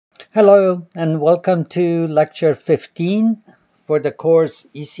Hello and welcome to lecture 15 for the course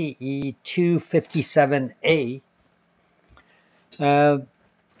ECE 257A. Uh,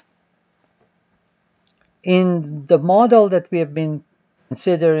 in the model that we have been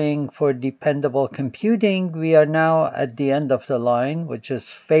considering for dependable computing, we are now at the end of the line, which is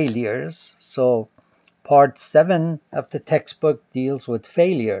failures. So part 7 of the textbook deals with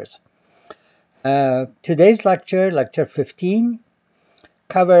failures. Today's lecture, lecture 15,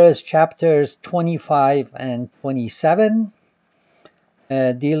 covers chapters 25 and 27.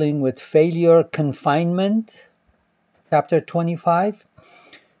 Dealing with failure confinement, chapter 25,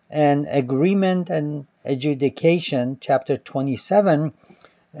 and agreement and adjudication, chapter 27,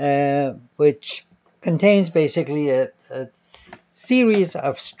 which contains basically a series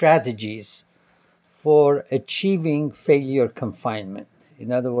of strategies for achieving failure confinement.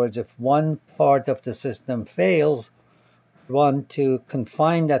 In other words, if one part of the system fails, we want to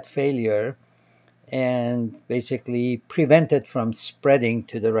confine that failure and basically prevent it from spreading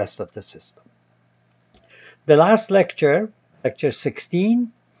to the rest of the system. The last lecture, lecture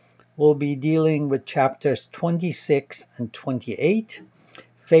 16, will be dealing with chapters 26 and 28,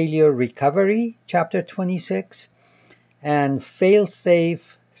 failure recovery, chapter 26, and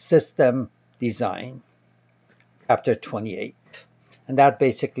fail-safe system design, chapter 28. And that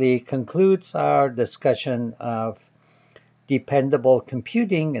basically concludes our discussion of dependable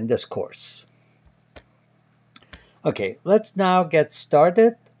computing in this course. Okay, let's now get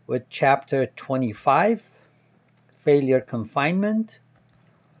started with chapter 25, failure confinement.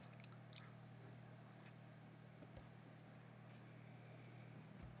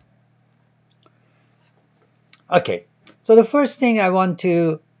 Okay, so the first thing I want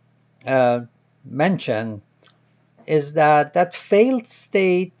to mention is that failed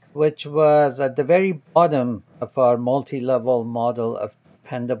state, which was at the very bottom of our multi-level model of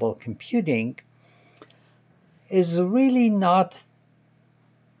dependable computing, is really not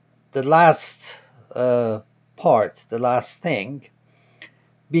the last part, the last thing,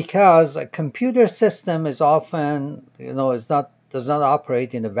 because a computer system is often, does not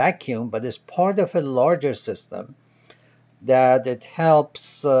operate in a vacuum, but is part of a larger system that it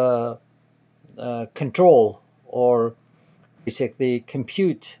helps control or basically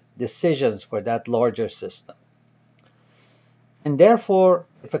compute decisions for that larger system. And therefore,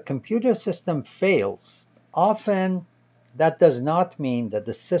 if a computer system fails, often that does not mean that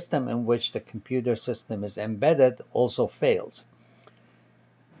the system in which the computer system is embedded also fails.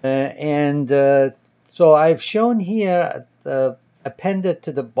 So I've shown here appended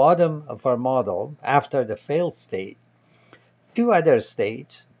to the bottom of our model after the failed state, two other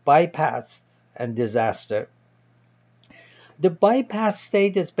states, bypass and disaster. The bypass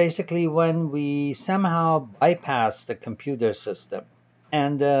state is basically when we somehow bypass the computer system.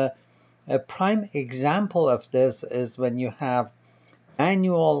 And a prime example of this is when you have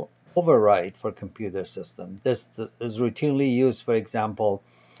manual override for computer system. This is routinely used, for example,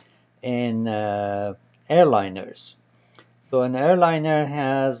 in airliners. So an airliner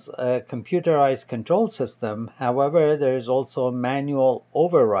has a computerized control system. However, there is also a manual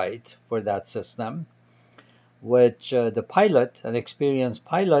override for that system, which the pilot, an experienced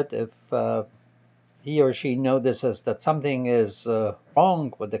pilot, if he or she notices that something is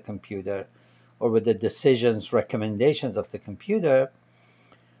wrong with the computer or with the decisions, recommendations of the computer,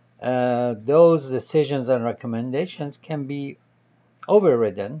 those decisions and recommendations can be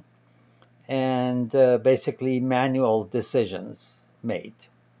overridden and basically manual decisions made.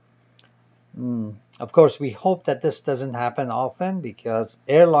 Of course, we hope that this doesn't happen often because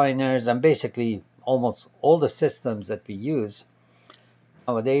airliners and basically almost all the systems that we use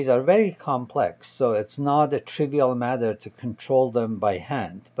nowadays are very complex, so it's not a trivial matter to control them by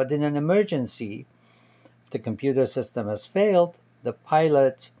hand. But in an emergency, if the computer system has failed, the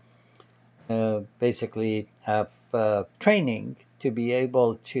pilots basically have training to be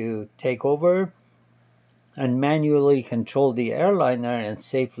able to take over and manually control the airliner and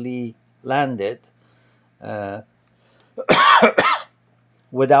safely land it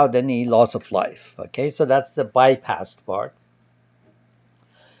without any loss of life. Okay, so that's the bypassed part.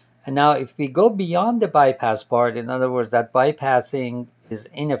 And now if we go beyond the bypass part, in other words, that bypassing is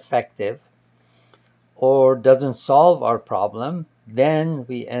ineffective or doesn't solve our problem, then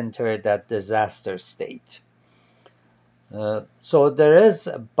we enter that disaster state. So there is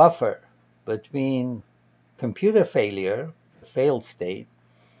a buffer between computer failure, failed state,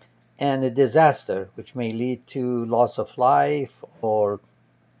 and a disaster, which may lead to loss of life or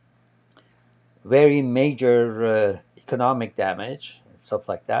very major economic damage, stuff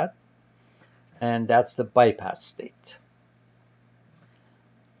like that. And that's the bypass state.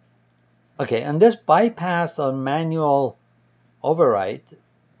 Okay, and this bypass on manual override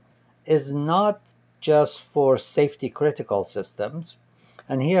is not just for safety critical systems.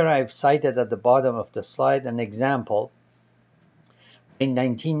 And here I've cited at the bottom of the slide an example. In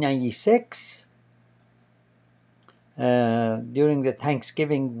 1996, during the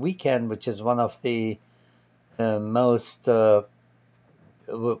Thanksgiving weekend, which is one of the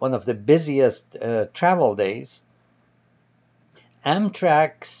busiest travel days,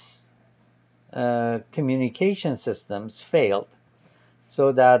 Amtrak's communication systems failed,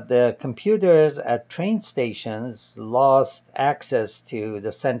 so that the computers at train stations lost access to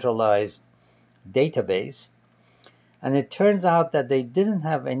the centralized database. And it turns out that they didn't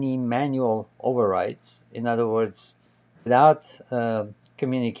have any manual overrides. In other words, without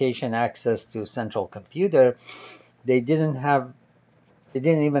communication access to central computer, they didn't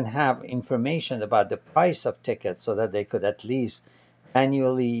even have information about the price of tickets, so that they could at least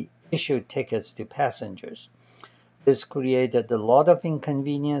manually issue tickets to passengers. This created a lot of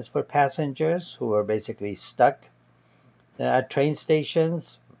inconvenience for passengers who were basically stuck at train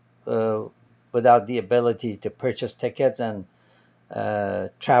stations without the ability to purchase tickets and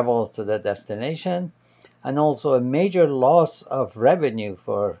travel to the destination, and also a major loss of revenue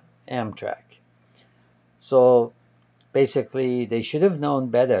for Amtrak. So basically, they should have known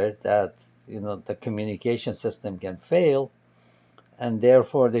better that the communication system can fail, and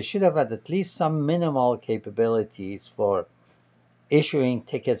therefore they should have had at least some minimal capabilities for issuing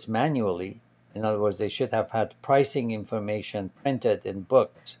tickets manually. In other words, they should have had pricing information printed in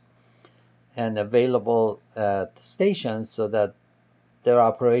books and available at stations, so that their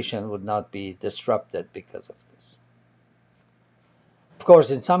operation would not be disrupted because of this. Of course,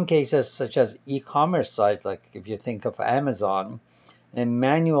 in some cases, such as e-commerce sites, like if you think of Amazon, and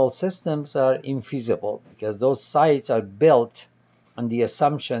manual systems are infeasible, because those sites are built on the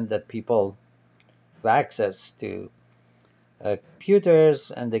assumption that people have access to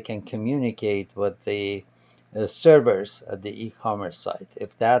computers and they can communicate with the servers at the e-commerce site.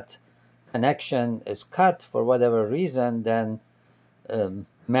 If that connection is cut for whatever reason, then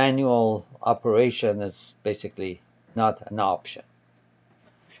manual operation is basically not an option.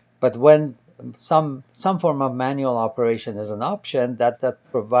 But when some form of manual operation is an option, that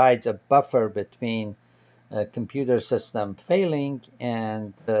provides a buffer between a computer system failing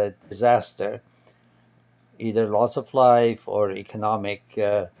and disaster, either loss of life or economic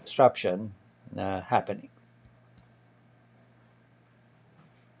disruption happening.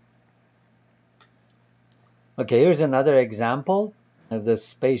 Okay, here's another example of the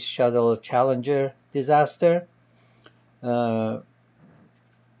Space Shuttle Challenger disaster.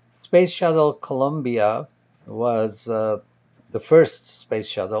 Space Shuttle Columbia was the first space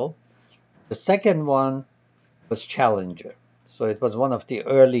shuttle. The second one was Challenger. So it was one of the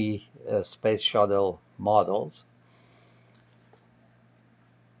early space shuttle models.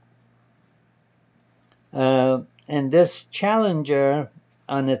 And this Challenger,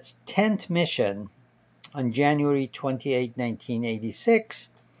 on its 10th mission on January 28, 1986,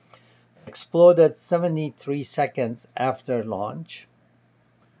 exploded 73 seconds after launch,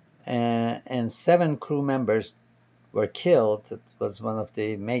 and 7 crew members were killed. It was one of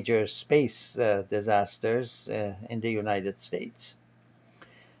the major space disasters in the United States.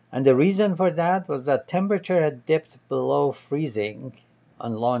 And the reason for that was that temperature had dipped below freezing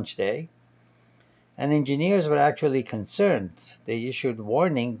on launch day, and engineers were actually concerned. They issued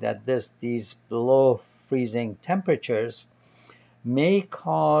warning that these below freezing temperatures may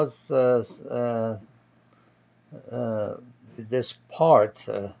cause this part,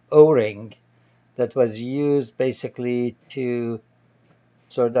 O-ring, that was used basically to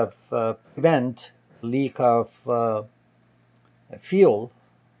sort of prevent leak of fuel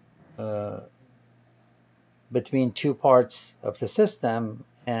between two parts of the system,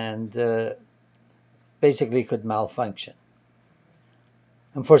 and basically could malfunction.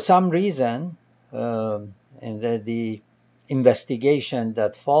 And for some reason, and the investigation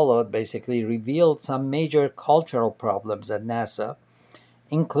that followed basically revealed some major cultural problems at NASA,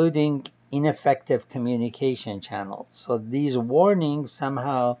 including ineffective communication channels. So these warnings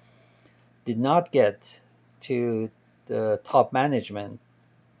somehow did not get to the top management.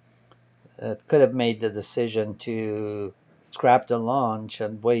 It could have made the decision to scrap the launch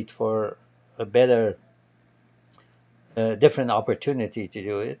and wait for a better, different opportunity to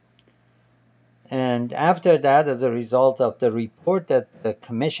do it. And after that, as a result of the report that the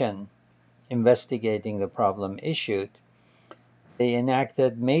commission investigating the problem issued, they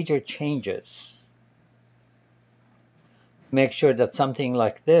enacted major changes to make sure that something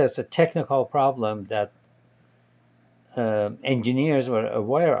like this, a technical problem that engineers were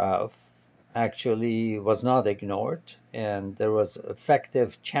aware of, actually was not ignored, and there was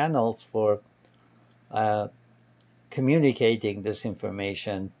effective channels for communicating this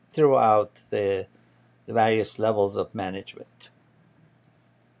information throughout the various levels of management.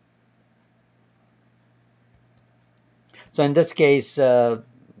 So in this case, there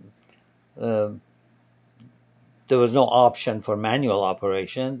was no option for manual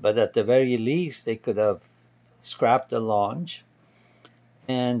operation, but at the very least, they could have scrapped the launch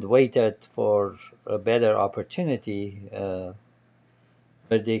and waited for a better opportunity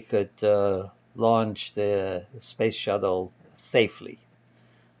where they could launch the space shuttle safely.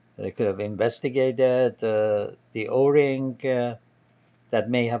 They could have investigated the O-ring that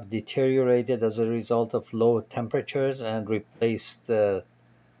may have deteriorated as a result of low temperatures and replaced the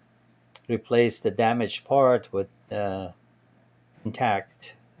damaged part with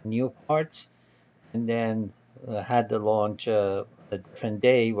intact new parts, and then had the launch a different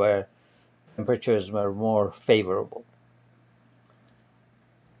day where temperatures were more favorable.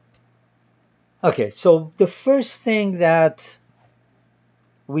 Okay, so the first thing that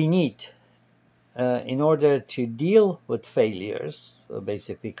we need in order to deal with failures,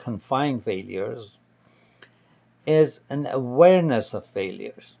 basically confined failures, is an awareness of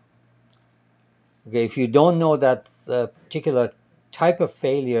failures. Okay, if you don't know that a particular type of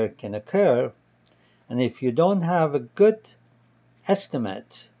failure can occur, and if you don't have a good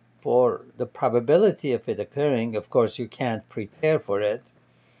estimate for the probability of it occurring, of course you can't prepare for it,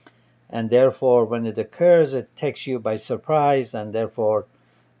 and therefore when it occurs it takes you by surprise, and therefore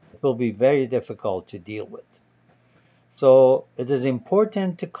it will be very difficult to deal with. So it is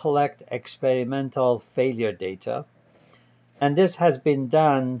important to collect experimental failure data, and this has been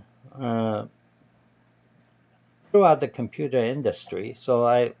done throughout the computer industry.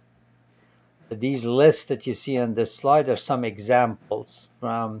 So these lists that you see on this slide are some examples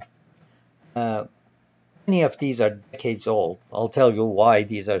from many of these are decades old. I'll tell you why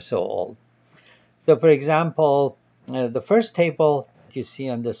these are so old. So for example, the first table that you see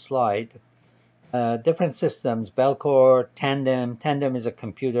on this slide, different systems, Bellcore, Tandem. Tandem is a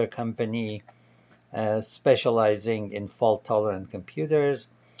computer company specializing in fault-tolerant computers.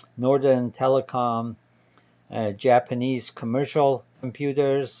 Northern Telecom, Japanese commercial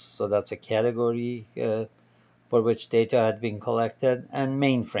computers, so that's a category for which data had been collected, and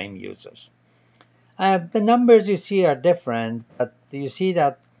mainframe users. The numbers you see are different, but you see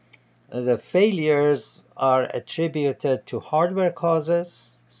that the failures are attributed to hardware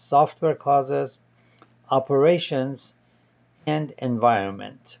causes, software causes, operations, and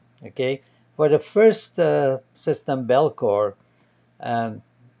environment. Okay, for the first system, Bellcore,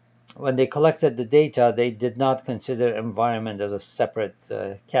 when they collected the data, they did not consider environment as a separate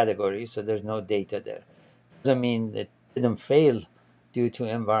category, so there's no data there. Doesn't mean it didn't fail due to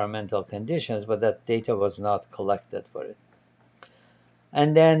environmental conditions, but that data was not collected for it.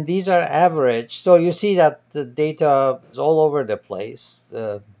 And then these are average. So you see that the data is all over the place.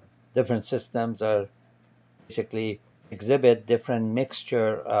 Different systems are basically exhibit different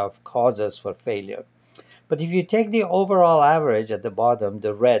mixture of causes for failure. But if you take the overall average at the bottom,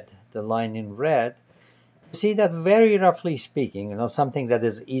 the line in red, you see that very roughly speaking, something that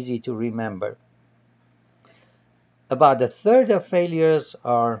is easy to remember, about a third of failures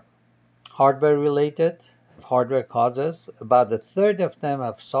are hardware related, hardware causes. About a third of them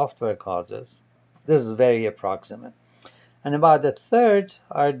have software causes. This is very approximate. And about a third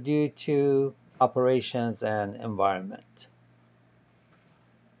are due to operations and environment.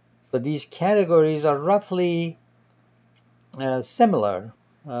 So these categories are roughly similar.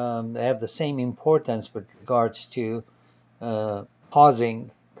 They have the same importance with regards to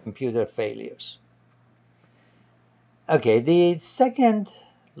causing computer failures. Okay, the second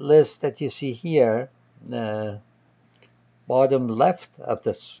list that you see here, bottom left of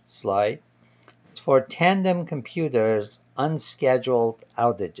the slide, is for tandem computers unscheduled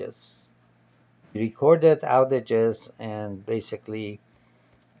outages. Recorded outages and basically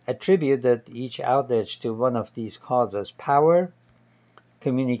attributed each outage to one of these causes: power,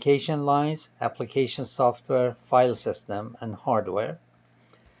 communication lines, application software, file system, and hardware.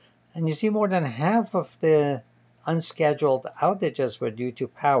 And you see more than half of the unscheduled outages were due to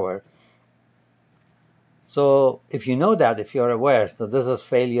power. So if you know that, if you're aware, so this is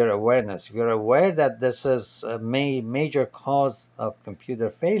failure awareness, if you're aware that this is a major cause of computer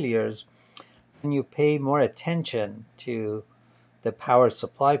failures, then you pay more attention to the power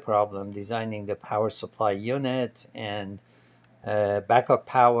supply problem, designing the power supply unit and backup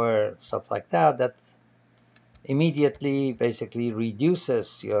power, stuff like that, that immediately basically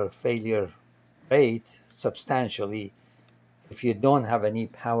reduces your failure rate substantially if you don't have any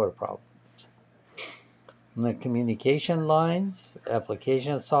power problems. The communication lines,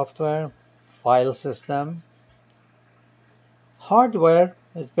 application software, file system. Hardware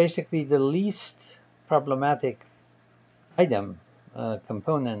is basically the least problematic item,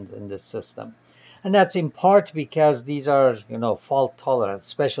 component in this system. And that's in part because these are, fault tolerant,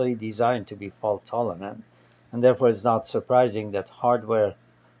 specially designed to be fault tolerant. And therefore, it's not surprising that hardware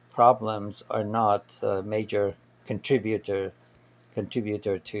problems are not a major contributor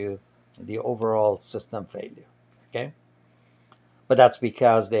to the overall system failure. Okay, but that's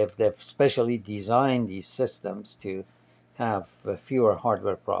because they've specially designed these systems to have fewer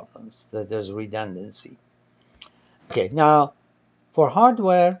hardware problems. There's redundancy. Okay, now for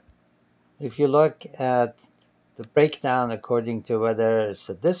hardware, if you look at the breakdown according to whether it's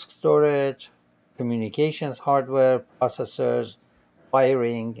a disk storage, communications hardware, processors,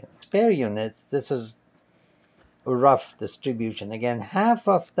 wiring, spare units, this is a rough distribution. Again, half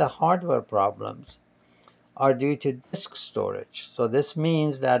of the hardware problems are due to disk storage. So this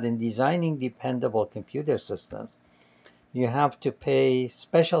means that in designing dependable computer systems, you have to pay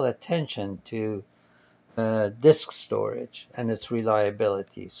special attention to disk storage and its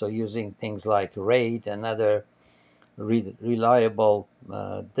reliability. So using things like RAID and other reliable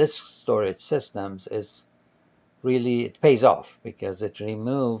disk storage systems is really, it pays off because it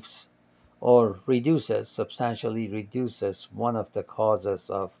removes or substantially reduces one of the causes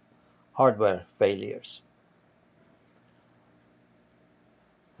of hardware failures.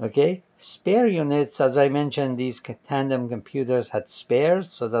 Okay, spare units, as I mentioned, these tandem computers had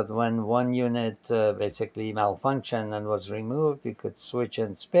spares so that when one unit basically malfunctioned and was removed, you could switch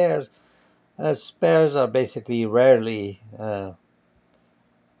in spares. Spares are basically rarely a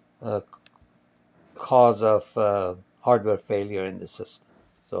cause of hardware failure in the system.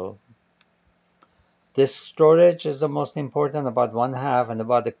 So disk storage is the most important, about one half, and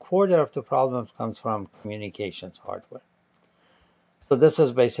about a quarter of the problems comes from communications hardware. So this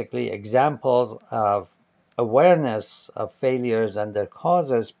is basically examples of awareness of failures and their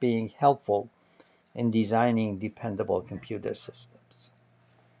causes being helpful in designing dependable computer systems.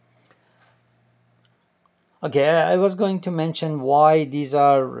 Okay, I was going to mention why these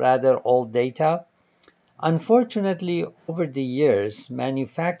are rather old data. Unfortunately, over the years,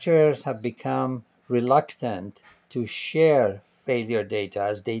 manufacturers have become reluctant to share failure data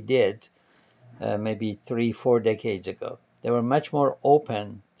as they did maybe 3-4 decades ago. They were much more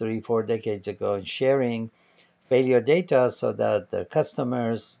open 3-4 decades ago in sharing failure data so that their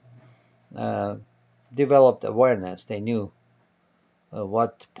customers developed awareness. They knew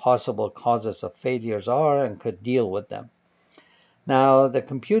what possible causes of failures are and could deal with them. Now, the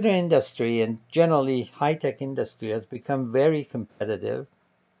computer industry and generally high-tech industry has become very competitive,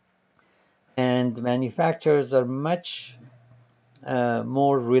 and manufacturers are much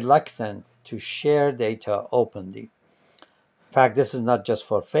more reluctant to share data openly. In fact, this is not just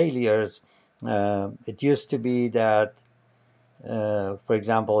for failures. It used to be that, for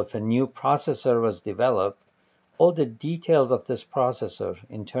example, if a new processor was developed, all the details of this processor,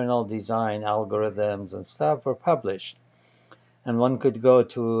 internal design, algorithms, and stuff were published. And one could go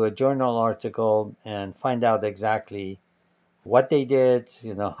to a journal article and find out exactly what they did,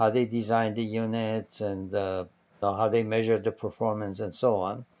 how they designed the units, and how they measured the performance, and so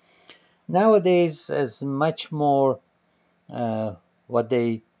on. Nowadays, as much more what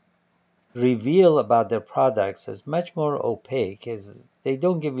they reveal about their products is much more opaque, as they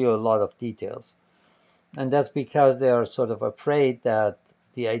don't give you a lot of details. And that's because they are sort of afraid that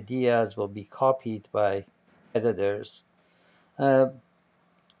the ideas will be copied by editors.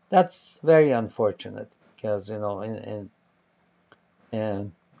 That's very unfortunate because,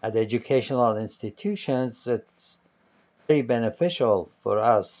 at educational institutions, it's very beneficial for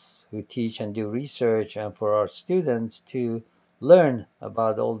us who teach and do research and for our students to learn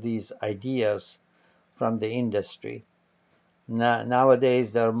about all these ideas from the industry.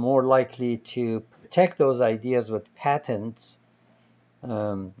 Nowadays, they're more likely to protect those ideas with patents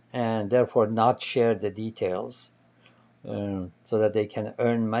and therefore not share the details so that they can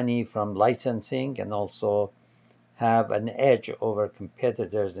earn money from licensing and also have an edge over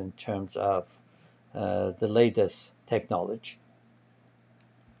competitors in terms of the latest technology.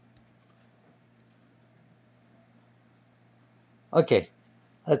 Okay,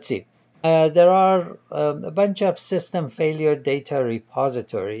 let's see. There are a bunch of system failure data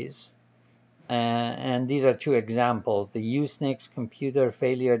repositories, and these are two examples. The Usenix Computer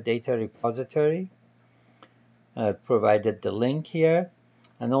Failure Data Repository, provided the link here,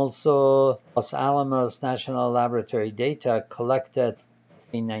 and also Los Alamos National Laboratory data collected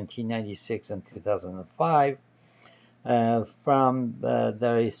between 1996 and 2005. from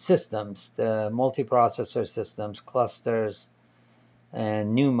the systems, the multiprocessor systems, clusters,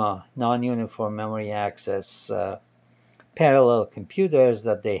 and NUMA, non-uniform memory access, parallel computers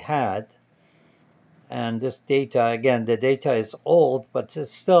that they had. And this data, again, the data is old, but it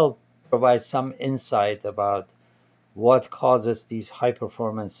still provides some insight about what causes these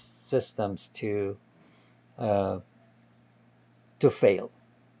high-performance systems to fail.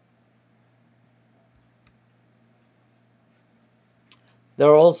 There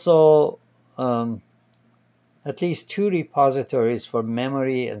are also at least 2 repositories for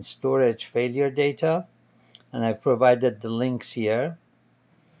memory and storage failure data, and I've provided the links here.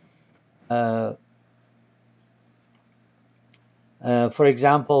 For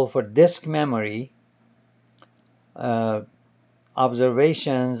example, for disk memory,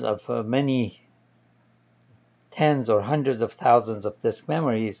 observations of many tens or hundreds of thousands of disk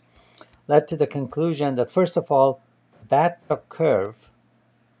memories led to the conclusion that, first of all, the bathtub curve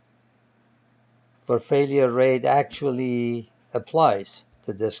for failure rate actually applies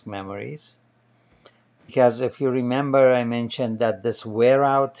to disk memories. Because if you remember, I mentioned that this wear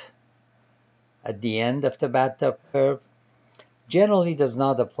out at the end of the bathtub curve generally does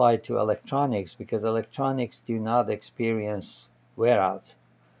not apply to electronics, because electronics do not experience wear out.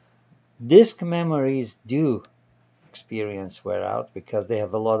 Disk memories do experience wear out because they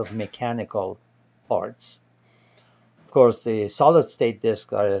have a lot of mechanical parts. Of course, the solid state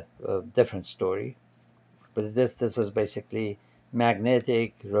disks are a different story, but this is basically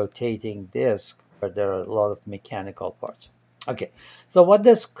magnetic rotating disk where there are a lot of mechanical parts. Okay, so what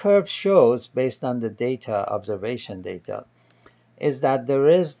this curve shows based on the data, observation data, is that there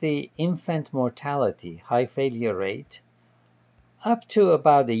is the infant mortality, high failure rate, up to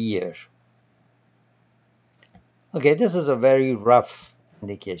about a year. Okay, this is a very rough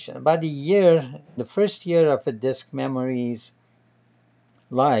indication. About a year, the first year of a disk memory's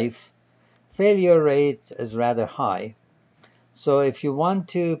life, failure rate is rather high. So if you want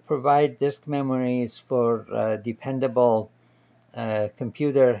to provide disk memories for dependable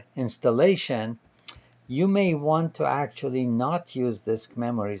computer installation, you may want to actually not use disk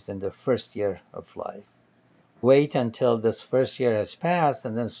memories in the first year of life. Wait until this first year has passed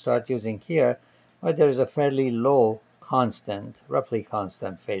and then start using here, where there is a fairly low constant, roughly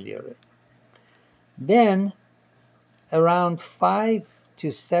constant failure rate. Then, around 5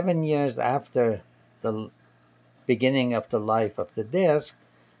 to 7 years after the beginning of the life of the disk,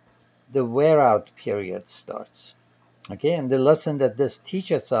 the wear out period starts. Okay, and the lesson that this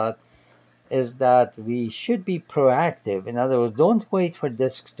teaches us is that we should be proactive. In other words, don't wait for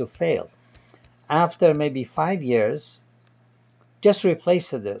disks to fail. After maybe 5 years, just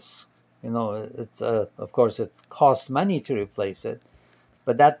replace the disk. You know, it's of course it costs money to replace it,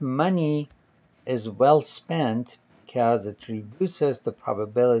 but that money is well spent because it reduces the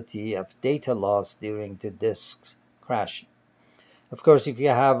probability of data loss during the disk crashing. Of course, if you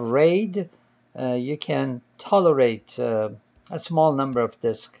have RAID, you can tolerate a small number of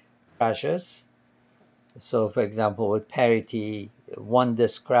disk crashes. So, for example, with parity, one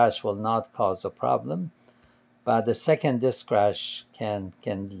disk crash will not cause a problem, but the second disk crash can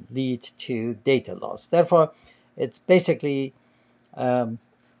lead to data loss. Therefore, it's basically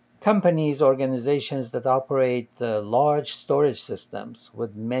companies, organizations that operate large storage systems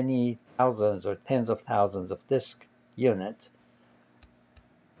with many thousands or tens of thousands of disk units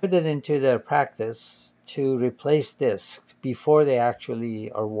put it into their practice to replace disks before they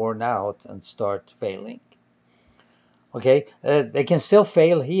actually are worn out and start failing. Okay, they can still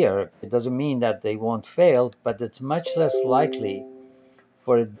fail here. It doesn't mean that they won't fail, but it's much less likely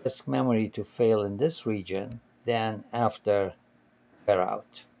for a disk memory to fail in this region than after wear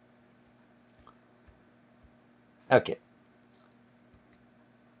out. Okay.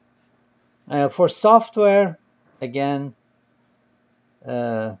 For software, again,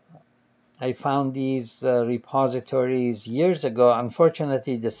 I found these repositories years ago.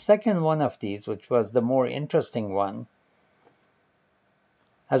 Unfortunately, the second one of these, which was the more interesting one,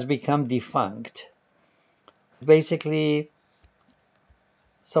 has become defunct. Basically,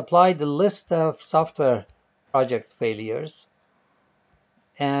 supplied a list of software project failures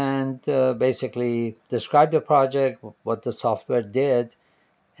and basically described the project, what the software did,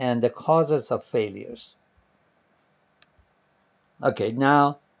 and the causes of failures. Okay,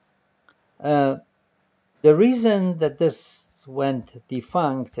 now the reason that this went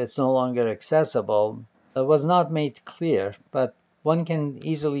defunct, it's no longer accessible, was not made clear, but one can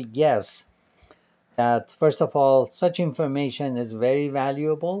easily guess that, first of all, such information is very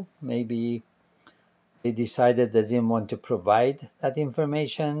valuable. Maybe they decided they didn't want to provide that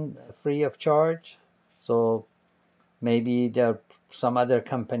information free of charge. So Maybe some other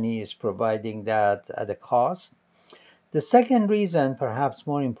company is providing that at a cost. The second reason, perhaps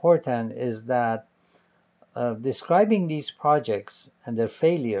more important, is that describing these projects and their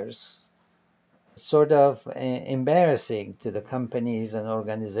failures is sort of embarrassing to the companies and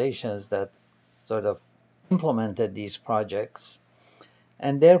organizations that sort of implemented these projects.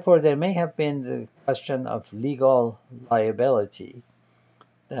 And therefore, there may have been the question of legal liability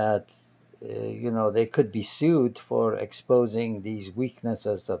that they could be sued for exposing these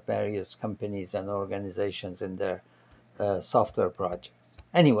weaknesses of various companies and organizations in their software projects.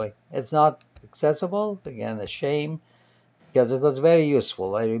 Anyway, it's not accessible. Again, a shame, because it was very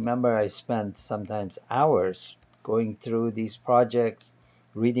useful. I remember I spent sometimes hours going through these projects,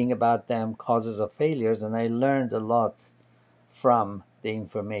 reading about them, causes of failures, and I learned a lot from the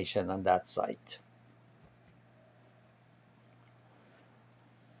information on that site.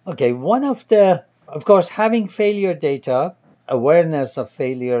 Okay, of course, having failure data, awareness of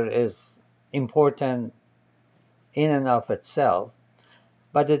failure is important in and of itself,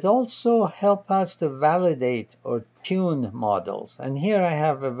 but it also helps us to validate or tune models. And here I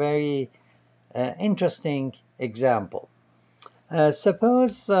have a very interesting example.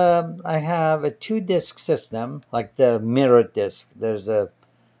 Suppose I have a two-disk system, like the mirror disk. There's a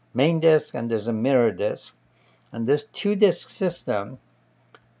main disk and there's a mirror disk. And this two-disk system,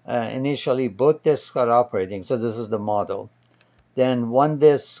 initially both disks are operating, so this is the model. Then one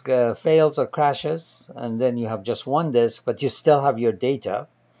disk fails or crashes, and then you have just one disk, but you still have your data.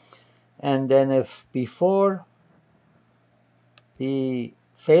 And then if before the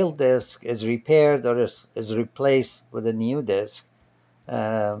failed disk is repaired or is replaced with a new disk,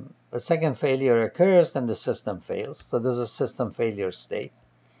 a second failure occurs, then the system fails. So this is a system failure state.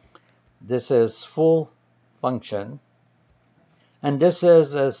 This is full function. And this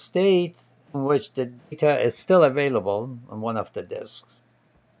is a state in which the data is still available on one of the disks.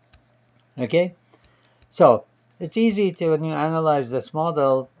 Okay? So it's easy to, when you analyze this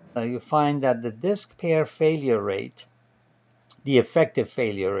model, you find that the disk pair failure rate, the effective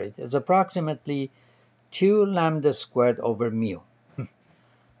failure rate, is approximately 2 lambda squared over mu.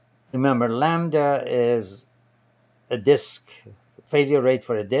 Remember, lambda is a disk failure rate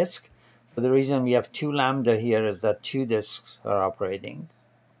for a disk. But the reason we have 2 lambda here is that 2 disks are operating.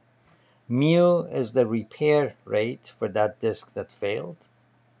 Mu is the repair rate for that disk that failed.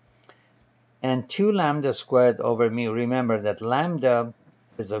 And 2 lambda squared over mu. Remember that lambda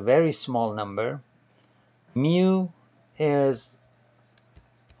is a very small number. Mu is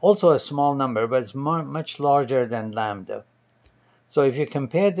also a small number, but it's much larger than lambda. So if you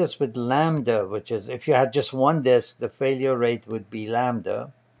compare this with lambda, which is if you had just one disk, the failure rate would be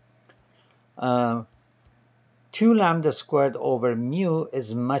lambda. 2 lambda squared over mu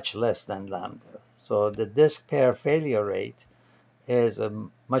is much less than lambda. So the disk pair failure rate is a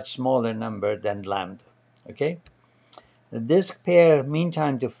much smaller number than lambda. Okay? The disk pair mean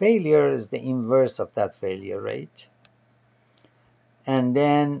time to failure is the inverse of that failure rate. And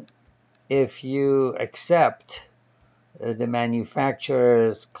then if you accept the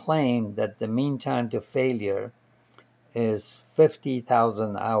manufacturer's claim that the mean time to failure is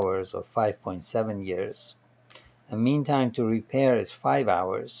 50,000 hours or 5.7 years, and mean time to repair is 5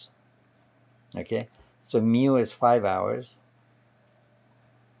 hours. Okay, so mu is 5 hours.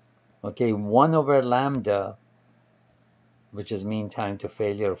 Okay, 1 over lambda, which is mean time to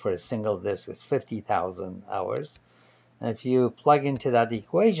failure for a single disk, is 50,000 hours. And if you plug into that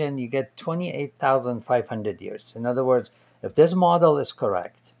equation, you get 28,500 years. In other words, if this model is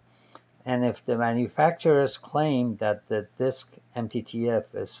correct, and if the manufacturers claim that the disk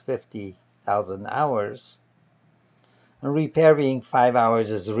MTTF is 50,000 hours, and repair being 5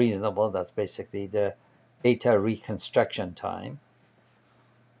 hours is reasonable, that's basically the data reconstruction time.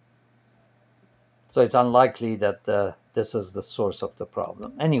 So it's unlikely that this is the source of the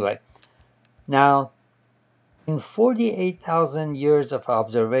problem. Anyway, now, in 48,000 years of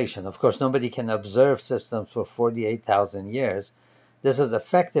observation, of course, nobody can observe systems for 48,000 years. This is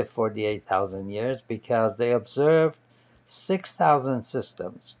effective 48,000 years because they observed 6,000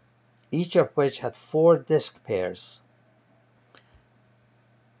 systems, each of which had 4 disk pairs,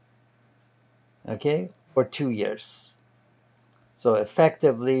 okay, for 2 years. So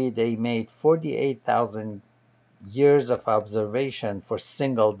effectively, they made 48,000 years of observation for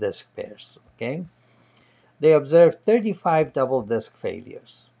single disk pairs, okay? They observed 35 double disk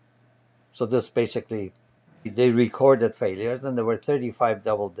failures. So this basically, they recorded failures, and there were 35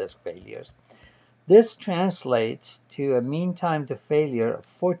 double disk failures. This translates to a mean time to failure of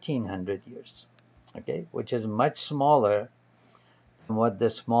 1,400 years, okay, which is much smaller and what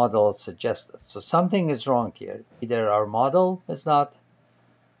this model suggested. So something is wrong here. Either our model is not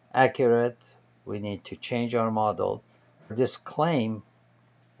accurate, we need to change our model, or this claim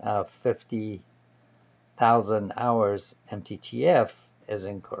of 50,000 hours MTTF is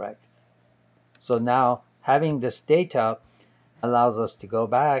incorrect. So now having this data allows us to go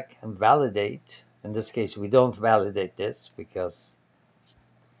back and validate. In this case, we don't validate this because it's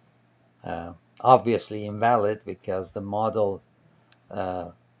obviously invalid, because the model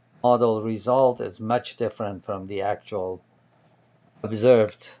result is much different from the actual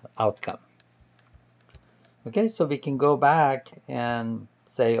observed outcome. Okay, so we can go back and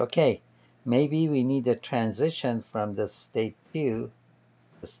say, okay, maybe we need a transition from the state 2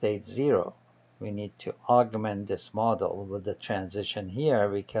 to state 0. We need to augment this model with the transition here,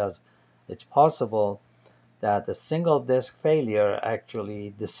 because it's possible that a single disk failure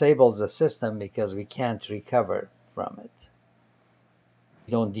actually disables the system because we can't recover from it.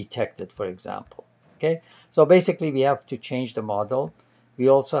 We don't detect it, for example. Okay, so basically we have to change the model. We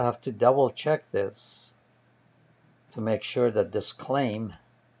also have to double check this to make sure that this claim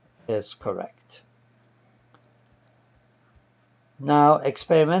is correct. Now,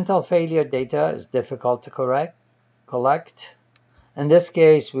 experimental failure data is difficult to collect. In this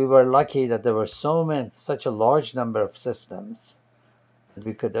case, we were lucky that there were such a large number of systems that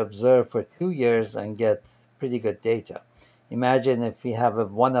we could observe for 2 years and get pretty good data. Imagine if we have a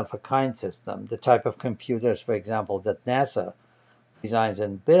one-of-a-kind system, the type of computers, for example, that NASA designs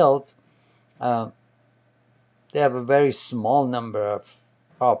and builds. They have a very small number of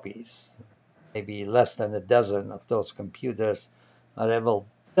copies, maybe less than a dozen of those computers are ever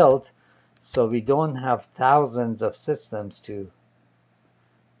built, so we don't have thousands of systems to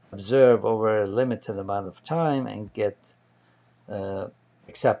observe over a limited amount of time and get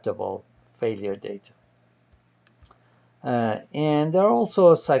acceptable failure data. And there are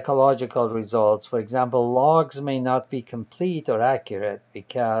also psychological results. For example, logs may not be complete or accurate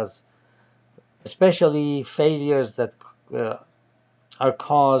because especially failures that are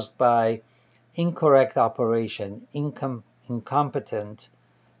caused by incorrect operation, incompetent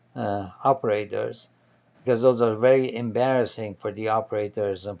operators, because those are very embarrassing for the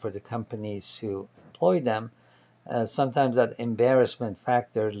operators and for the companies who employ them. Sometimes that embarrassment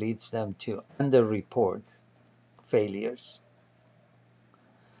factor leads them to underreport failures.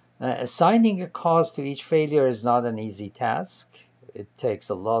 Assigning a cause to each failure is not an easy task. It takes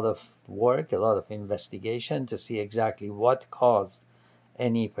a lot of work, a lot of investigation to see exactly what caused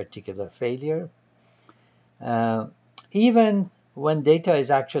any particular failure. Even when data is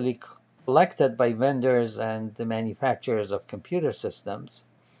actually collected by vendors and the manufacturers of computer systems,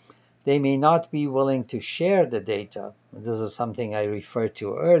 they may not be willing to share the data. This is something I referred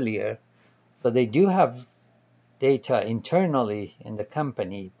to earlier. So they do have data internally in the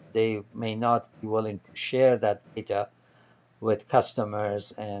company. They may not be willing to share that data with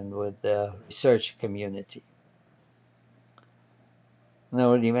customers and with the research community. I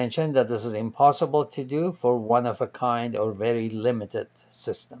already mentioned that this is impossible to do for one-of-a-kind or very limited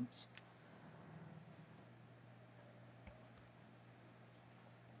systems.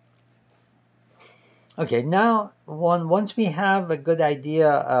 Okay, now once we have a good idea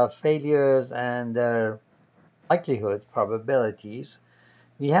of failures and their likelihood probabilities,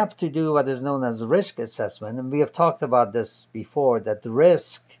 we have to do what is known as risk assessment. And we have talked about this before, that the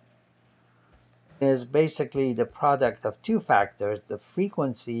risk is basically the product of two factors: the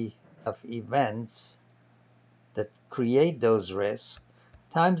frequency of events that create those risks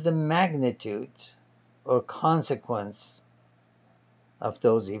times the magnitude or consequence of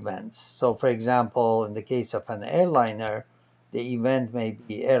those events. So for example, in the case of an airliner, the event may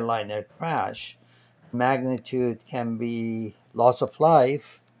be airliner crash. Magnitude can be loss of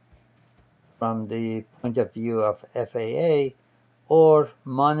life from the point of view of FAA, or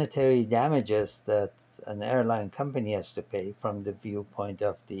monetary damages that an airline company has to pay from the viewpoint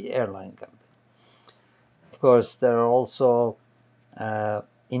of the airline company. Of course, there are also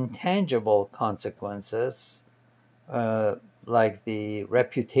intangible consequences, like the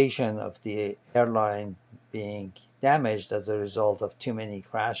reputation of the airline being damaged as a result of too many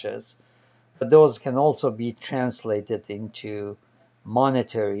crashes. But those can also be translated into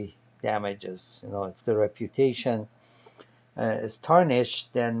monetary damages. If the reputation is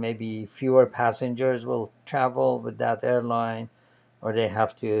tarnished, then maybe fewer passengers will travel with that airline, or they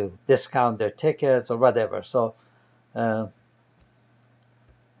have to discount their tickets or whatever. So,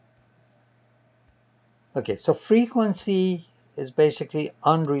 okay, so frequency is basically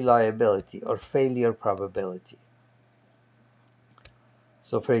unreliability or failure probability.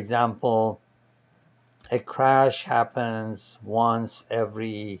 So for example, a crash happens once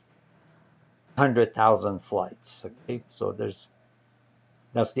every 100,000 flights. Okay, so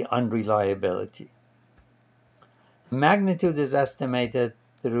that's the unreliability. Magnitude is estimated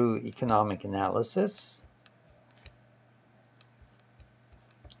through economic analysis.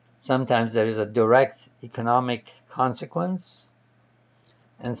 Sometimes there is a direct economic consequence,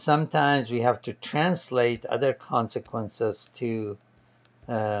 and sometimes we have to translate other consequences to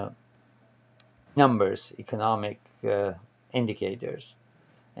numbers, economic indicators.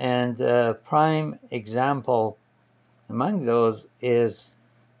 And a prime example among those is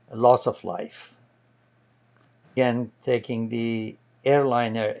loss of life. Again, taking the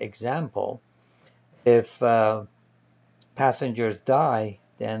airliner example, if passengers die,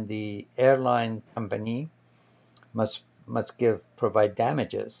 then the airline company must provide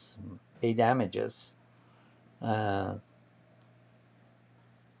damages, pay damages.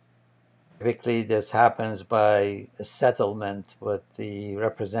 Typically, this happens by a settlement with the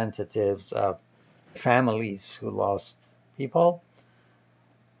representatives of families who lost people.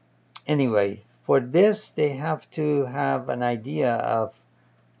 Anyway, for this, they have to have an idea of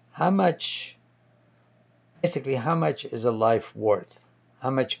how much, basically, how much is a life worth? How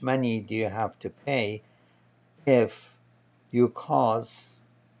much money do you have to pay if you cause,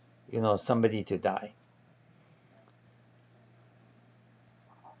 somebody to die?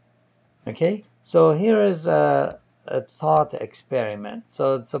 Okay, so here is a thought experiment.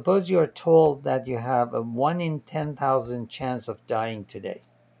 So suppose you're told that you have a 1 in 10,000 chance of dying today.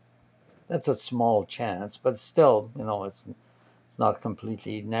 That's a small chance, but still, it's not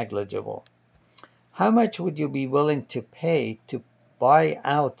completely negligible. How much would you be willing to pay to buy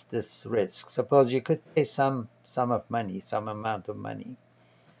out this risk? Suppose you could pay some amount of money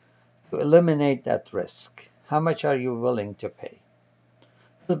to eliminate that risk. How much are you willing to pay?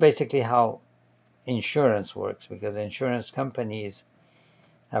 This is basically how insurance works, because insurance companies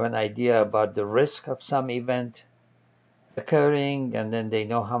have an idea about the risk of some event occurring, and then they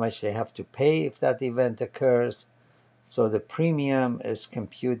know how much they have to pay if that event occurs. So the premium is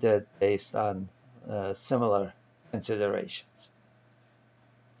computed based on similar considerations.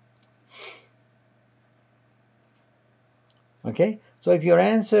 Okay, so if your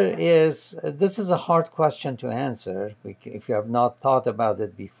answer is, this is a hard question to answer if you have not thought about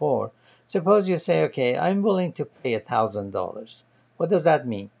it before. Suppose you say, okay, I'm willing to pay $1,000. What does that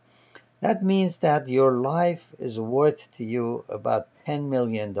mean? That means that your life is worth to you about $10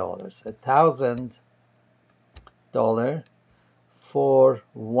 million. $1,000 for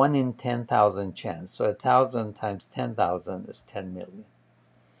 1 in 10,000 chance. So 1,000 times 10,000 is 10 million.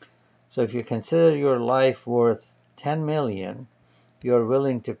 So if you consider your life worth 10 million, you're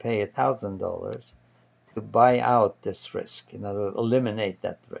willing to pay $1,000 to buy out this risk, in other words, eliminate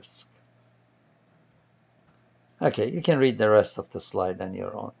that risk. Okay, you can read the rest of the slide on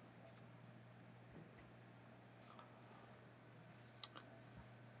your own.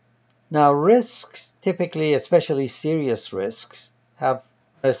 Now, risks, typically, especially serious risks, are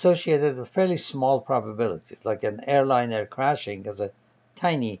associated with fairly small probabilities, like an airliner crashing has a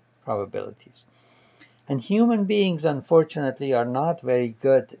tiny probabilities. And human beings, unfortunately, are not very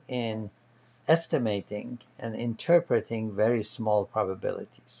good in estimating and interpreting very small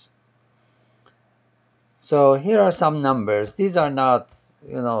probabilities. So here are some numbers. These are not,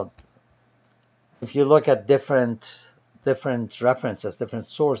 if you look at different references, different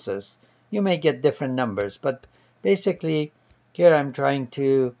sources, you may get different numbers. But basically, here I'm trying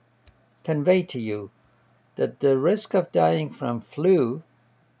to convey to you that the risk of dying from flu,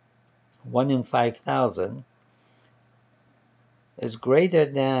 1 in 5,000, is greater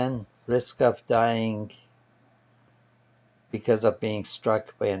than risk of dying because of being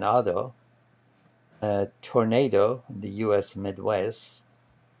struck by an auto, a tornado in the US Midwest,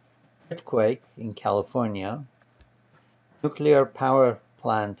 earthquake in California, nuclear power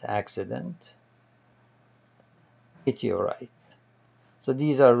plant accident, meteorite. So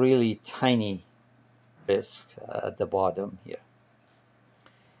these are really tiny risks at the bottom here.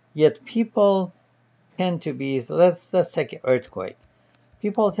 Yet people tend to be, let's take an earthquake.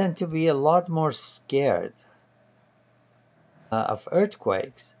 People tend to be a lot more scared of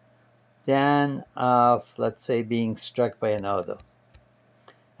earthquakes than of, let's say, being struck by an auto.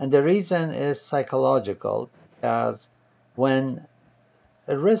 And the reason is psychological, because when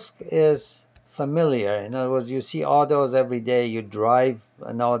a risk is familiar, in other words, you see autos every day, you drive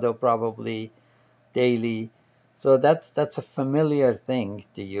an auto probably daily, so that's a familiar thing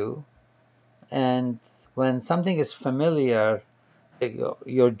to you. And when something is familiar,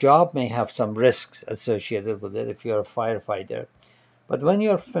 your job may have some risks associated with it if you're a firefighter. But when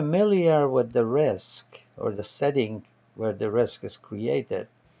you're familiar with the risk or the setting where the risk is created,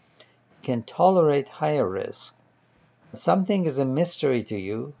 you can tolerate higher risk. Something is a mystery to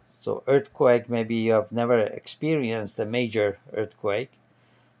you, so earthquake, maybe you have never experienced a major earthquake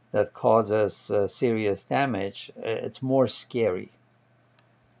that causes serious damage, it's more scary.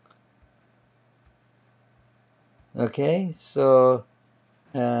 Okay, so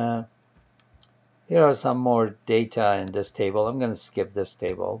here are some more data in this table. I'm going to skip this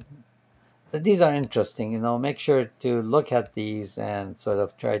table. But these are interesting, make sure to look at these and sort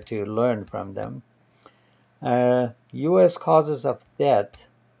of try to learn from them. U.S. causes of death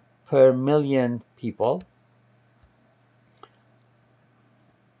per million people.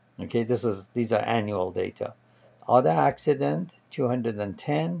 Okay, these are annual data. Auto accident,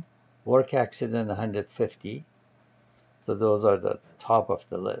 210. Work accident, 150. So those are the top of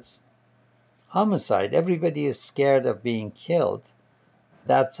the list. Homicide, everybody is scared of being killed.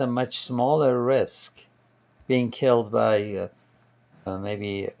 That's a much smaller risk, being killed by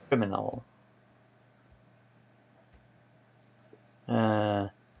maybe a criminal.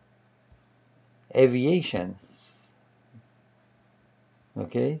 Aviation,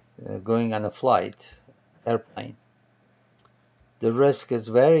 okay, going on a flight, airplane. The risk is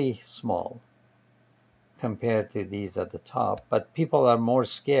very small compared to these at the top, but people are more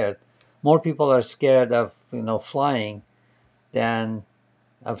scared. More people are scared of flying than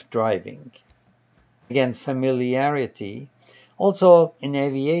of driving. Again, familiarity. Also in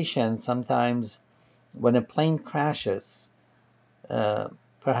aviation, sometimes when a plane crashes,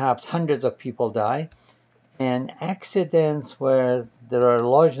 perhaps hundreds of people die, and accidents where there are a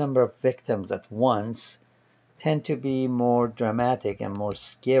large number of victims at once tend to be more dramatic and more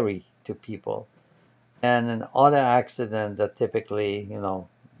scary to people. And an auto accident that typically,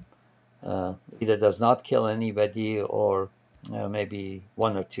 either does not kill anybody or maybe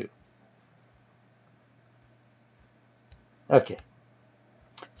one or two. Okay.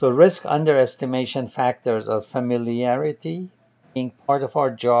 So risk underestimation factors are familiarity, being part of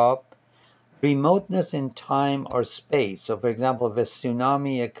our job, remoteness in time or space. So for example, if a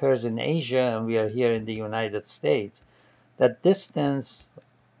tsunami occurs in Asia and we are here in the United States, that distance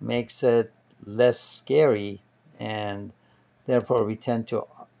makes it less scary, and therefore we tend to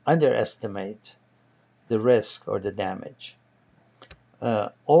underestimate the risk or the damage.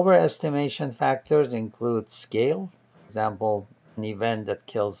 Overestimation factors include scale. For example, an event that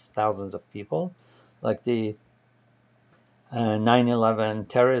kills thousands of people, like the 9/11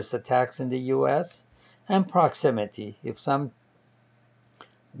 terrorist attacks in the US, and proximity. If some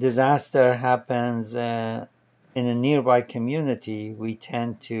disaster happens in a nearby community, we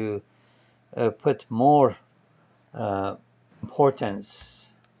tend to put more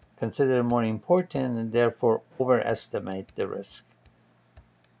importance, consider more important, and therefore overestimate the risk.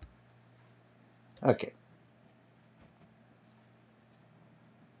 Okay.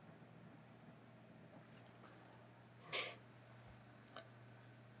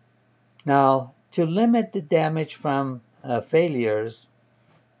 Now, to limit the damage from failures,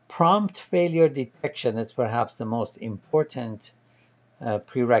 prompt failure detection is perhaps the most important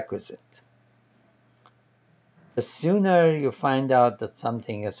prerequisite. The sooner you find out that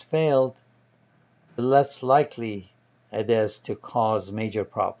something has failed, the less likely it is to cause major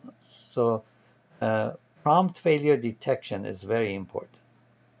problems. So prompt failure detection is very important.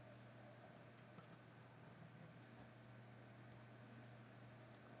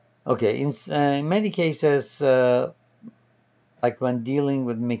 Okay, in many cases, like when dealing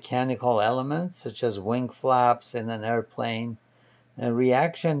with mechanical elements such as wing flaps in an airplane, a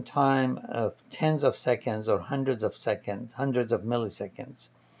reaction time of tens of seconds or hundreds of milliseconds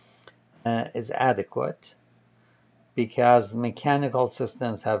is adequate, because mechanical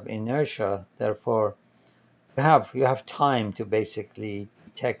systems have inertia. Therefore, you have time to basically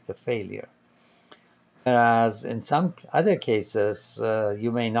detect the failure. Whereas in some other cases,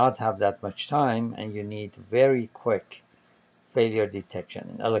 you may not have that much time, and you need very quick failure detection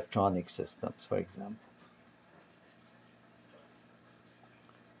in electronic systems, for example.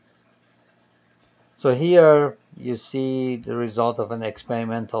 So here you see the result of an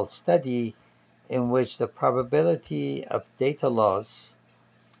experimental study in which the probability of data loss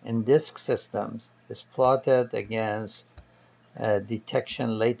in disk systems is plotted against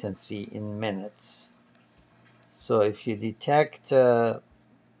detection latency in minutes. So if you detect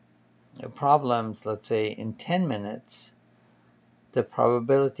problems, let's say in 10 minutes, the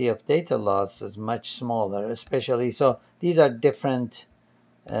probability of data loss is much smaller, especially, so these are different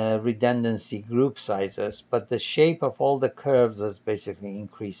redundancy group sizes, but the shape of all the curves is basically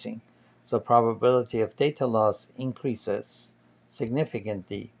increasing. So probability of data loss increases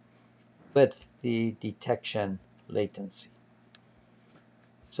significantly with the detection latency.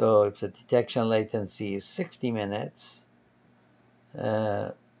 So if the detection latency is 60 minutes,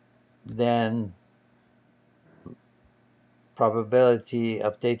 then probability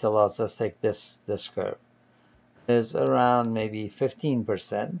of data loss, let's take this curve, is around maybe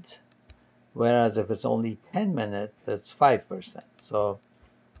 15%, whereas if it's only 10 minutes, it's 5%. So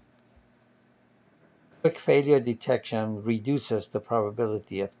quick failure detection reduces the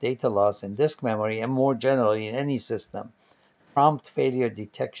probability of data loss in disk memory, and more generally in any system. Prompt failure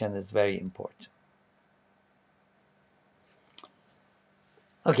detection is very important.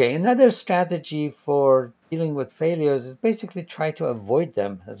 Okay, another strategy for dealing with failures is basically try to avoid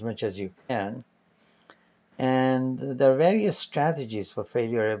them as much as you can. And there are various strategies for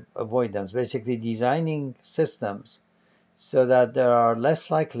failure avoidance, basically designing systems so that they are less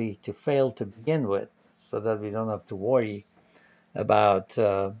likely to fail to begin with, so that we don't have to worry about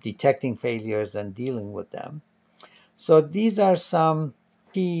detecting failures and dealing with them. So these are some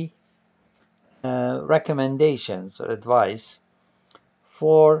key recommendations or advice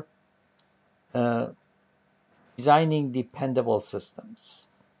for designing dependable systems.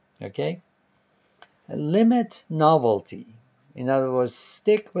 Okay? Limit novelty. In other words,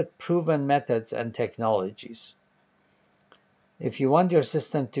 stick with proven methods and technologies. If you want your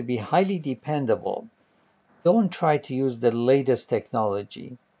system to be highly dependable, don't try to use the latest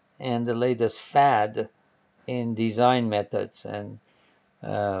technology and the latest fad in design methods and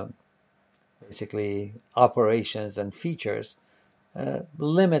basically operations and features.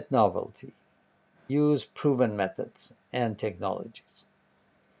 Limit novelty. Use proven methods and technologies.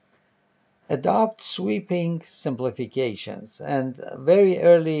 Adopt sweeping simplifications. And very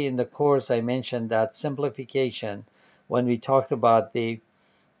early in the course, I mentioned that simplification, when we talked about the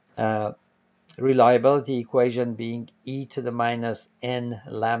reliability equation being e to the minus n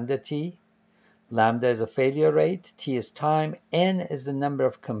lambda t. Lambda is a failure rate, t is time, n is the number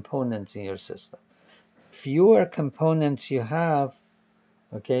of components in your system. Fewer components you have,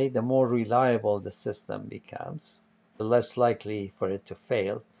 okay, the more reliable the system becomes, the less likely for it to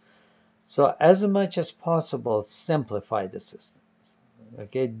fail. So as much as possible, simplify the system.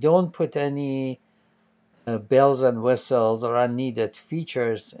 Okay, don't put any bells and whistles or unneeded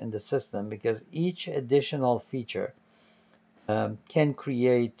features in the system, because each additional feature can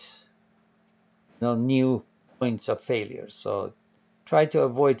create new points of failure. So try to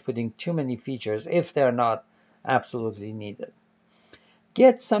avoid putting too many features if they're not absolutely needed.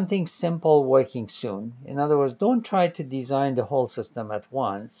 Get something simple working soon. In other words, don't try to design the whole system at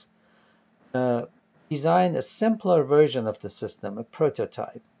once. Design a simpler version of the system, a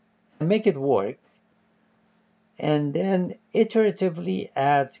prototype, and make it work. And then iteratively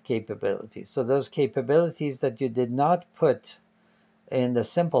add capabilities. So those capabilities that you did not put in the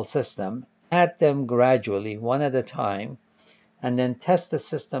simple system, add them gradually, one at a time, and then test the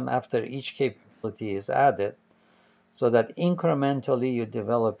system after each capability is added, so that incrementally you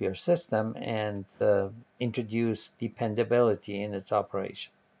develop your system and introduce dependability in its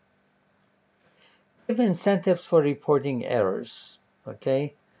operation. Give incentives for reporting errors.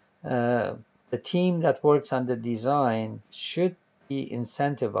 Okay, the team that works on the design should be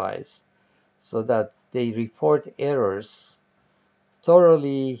incentivized so that they report errors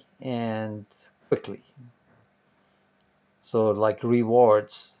thoroughly and quickly. So like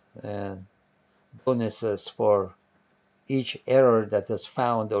rewards and bonuses for each error that is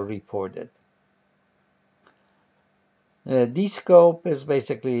found or reported. Descope is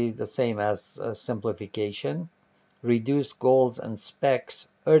basically the same as simplification. Reduce goals and specs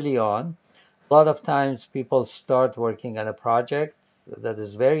early on. A lot of times people start working on a project that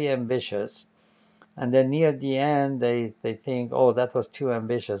is very ambitious, and then near the end they think, oh, that was too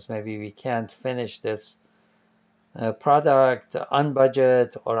ambitious, maybe we can't finish this product on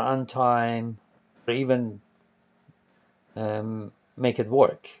budget or on time, or even make it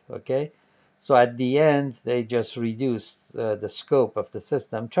work. Okay, so at the end they just reduce the scope of the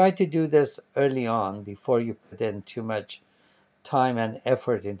system. Try to do this early on before you put in too much time and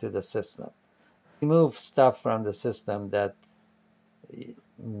effort into the system. Remove stuff from the system that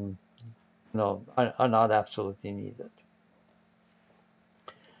are not absolutely needed.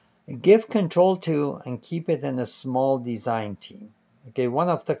 Give control to and keep it in a small design team. Okay, one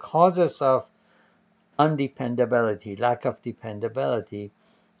of the causes of undependability, lack of dependability,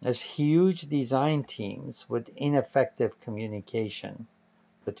 is huge design teams with ineffective communication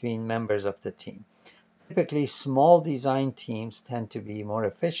between members of the team. Typically, small design teams tend to be more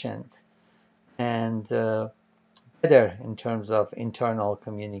efficient and better in terms of internal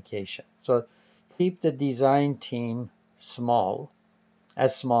communication. So keep the design team small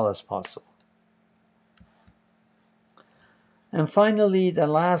as possible. And finally, the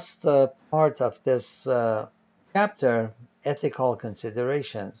last part of this chapter, ethical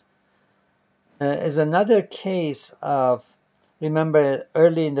considerations, is another case of, remember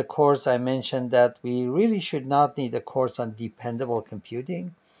early in the course I mentioned that we really should not need a course on dependable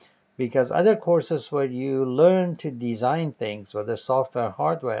computing, because other courses where you learn to design things, whether software or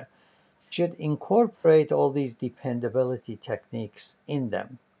hardware, should incorporate all these dependability techniques in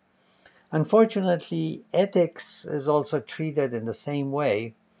them. Unfortunately, ethics is also treated in the same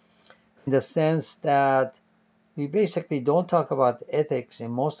way, in the sense that we basically don't talk about ethics in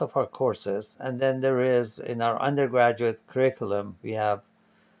most of our courses, and then there is, in our undergraduate curriculum, we have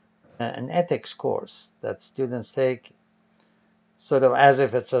an ethics course that students take sort of as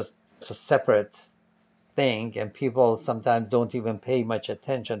if it's a separate thing, and people sometimes don't even pay much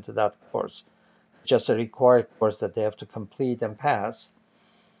attention to that course. It's just a required course that they have to complete and pass.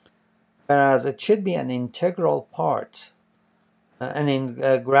 Whereas it should be an integral part. And in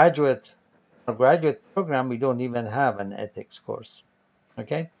a graduate program, we don't even have an ethics course.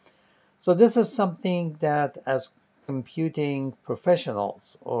 Okay? So this is something that as computing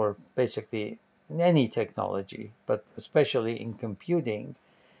professionals, or basically in any technology, but especially in computing,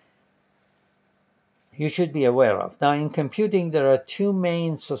 you should be aware of. Now, in computing, there are two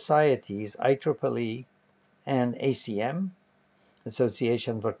main societies, IEEE and ACM,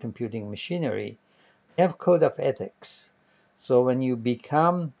 Association for Computing Machinery. They have code of ethics. So when you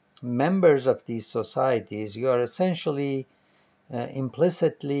become members of these societies, you are essentially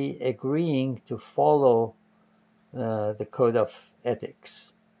implicitly agreeing to follow the code of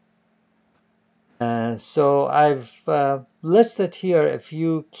ethics. So I've listed here a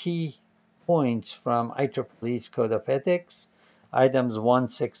few key points from IEEE's Code of Ethics, items 1,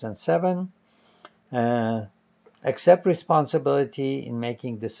 6, and 7. Accept responsibility in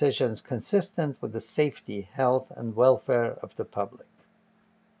making decisions consistent with the safety, health, and welfare of the public.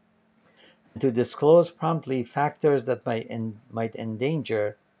 To disclose promptly factors that might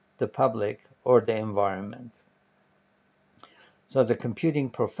endanger the public or the environment. So as a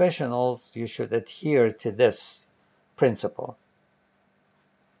computing professionals, you should adhere to this principle.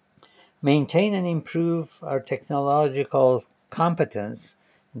 Maintain and improve our technological competence,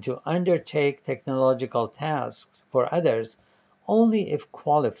 and to undertake technological tasks for others only if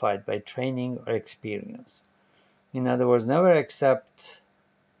qualified by training or experience. In other words, never accept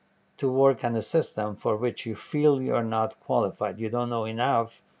to work on a system for which you feel you are not qualified. You don't know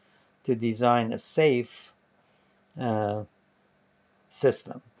enough to design a safe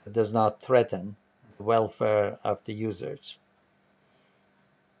system that does not threaten the welfare of the users.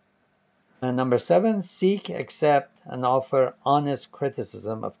 And number 7, seek, accept, and offer honest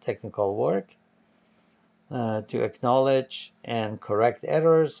criticism of technical work, to acknowledge and correct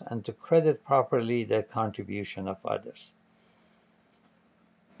errors, and to credit properly the contribution of others.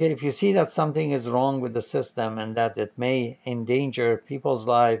 If you see that something is wrong with the system and that it may endanger people's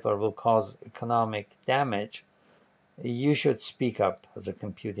life or will cause economic damage, you should speak up as a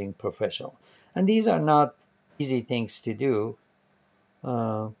computing professional. And these are not easy things to do.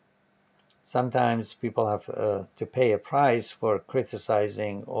 Sometimes people have to pay a price for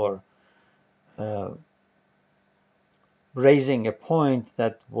criticizing or raising a point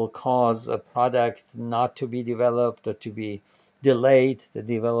that will cause a product not to be developed or to be delayed, the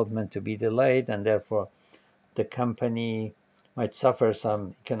development to be delayed, and therefore the company might suffer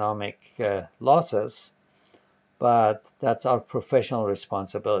some economic losses, but that's our professional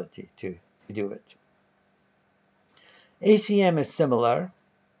responsibility to do it. ACM is similar.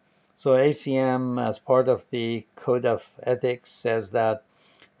 So ACM, as part of the Code of Ethics, says that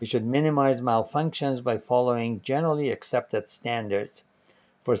we should minimize malfunctions by following generally accepted standards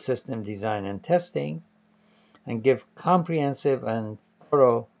for system design and testing, and give comprehensive and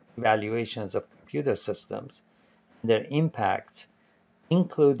thorough evaluations of computer systems and their impacts,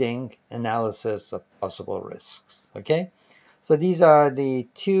 including analysis of possible risks. Okay? So these are the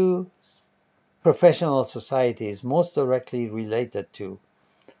two professional societies most directly related to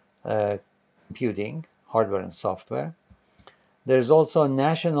computing, hardware and software. There's also a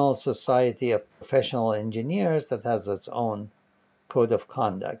National Society of Professional Engineers that has its own code of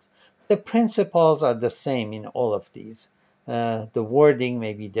conduct. The principles are the same in all of these. The wording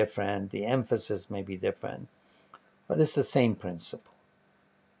may be different, the emphasis may be different, but it's the same principle.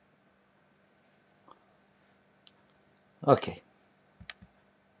 Okay.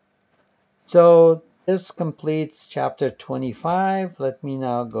 So this completes chapter 25. Let me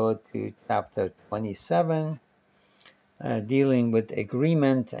now go to chapter 27, dealing with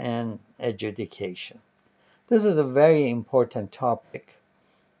agreement and adjudication. This is a very important topic,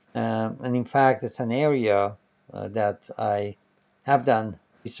 and in fact, it's an area that I have done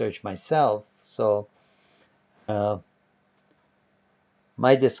research myself. So my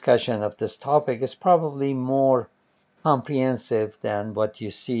discussion of this topic is probably more comprehensive than what you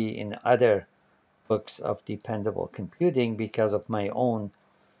see in other books of dependable computing because of my own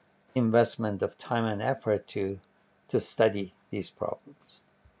investment of time and effort to study these problems.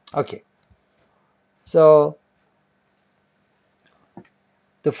 Okay, so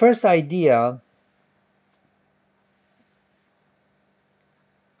the first idea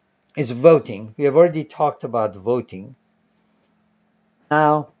is voting. We have already talked about voting.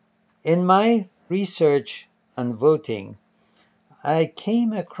 Now, in my research on voting, I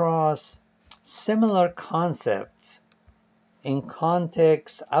came across similar concepts in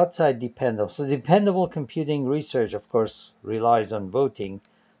contexts outside dependable. So dependable computing research, of course, relies on voting,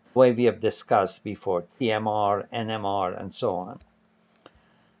 the way we have discussed before, TMR, NMR, and so on.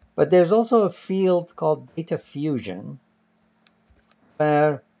 But there's also a field called data fusion,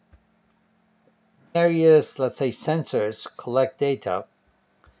 where various, let's say, sensors collect data,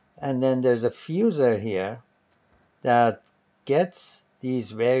 and then there's a fuser here that gets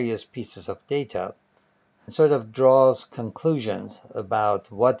these various pieces of data and sort of draws conclusions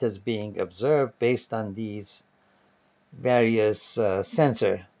about what is being observed based on these various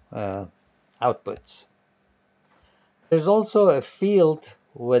sensor outputs. There's also a field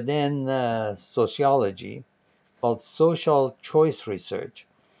within sociology called social choice research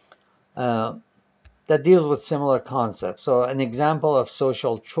that deals with similar concepts. So an example of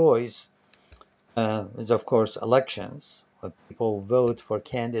social choice is, of course, elections, where people vote for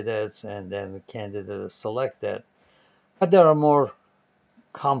candidates and then the candidate is selected. But there are more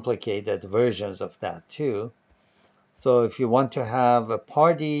complicated versions of that too. So if you want to have a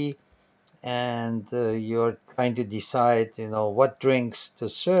party and you're trying to decide, what drinks to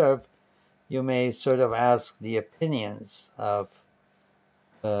serve, you may sort of ask the opinions of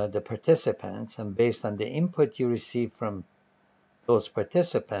the participants, and based on the input you receive from those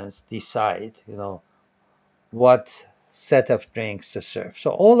participants, decide, what set of drinks to serve. So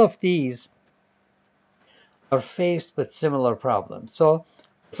all of these are faced with similar problems. So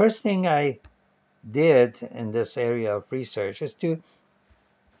the first thing I did in this area of research is to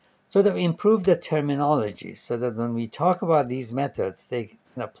sort of improve the terminology so that when we talk about these methods, they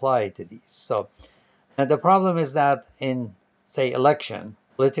can apply to these. So the problem is that in, say,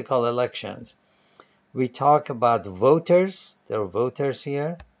 political elections, we talk about voters. There are voters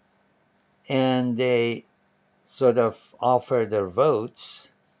here, and they sort of offer their votes,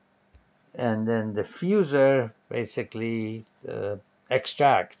 and then the fuser basically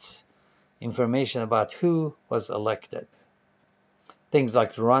extracts information about who was elected. Things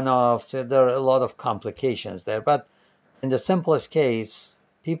like runoffs, there are a lot of complications there, but in the simplest case,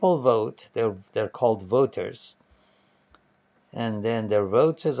 people vote, they're called voters, and then their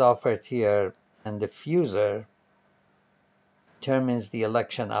votes is offered here, and the fuser determines the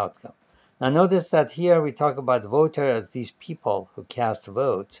election outcome. Now notice that here we talk about voter as these people who cast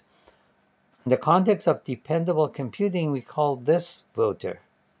votes. In the context of dependable computing, we call this voter.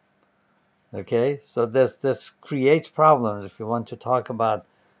 Okay, so this creates problems if you want to talk about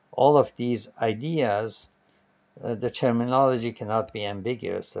all of these ideas. The terminology cannot be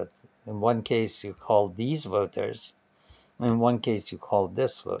ambiguous. That in one case you call these voters, in one case you call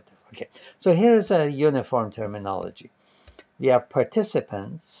this voter. Okay, so here is a uniform terminology. We have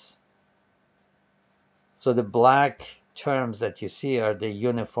participants. So the black terms that you see are the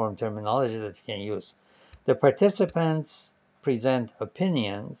uniform terminology that you can use. The participants present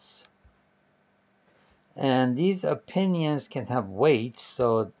opinions, and these opinions can have weight.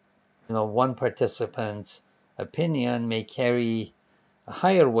 So, one participant's opinion may carry a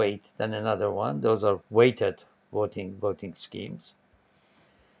higher weight than another one. Those are weighted voting schemes.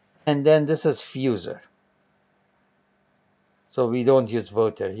 And then this is fuser. So we don't use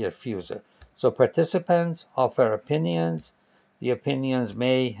voter here, fuser. So participants offer opinions. The opinions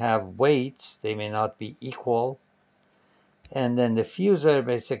may have weights. They may not be equal. And then the fuser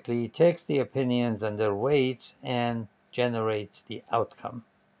basically takes the opinions and their weights and generates the outcome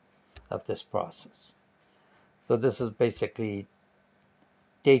of this process. So this is basically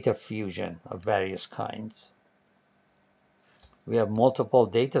data fusion of various kinds. We have multiple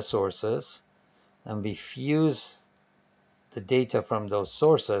data sources, and we fuse the data from those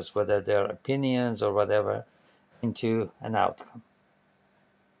sources, whether they're opinions or whatever, into an outcome.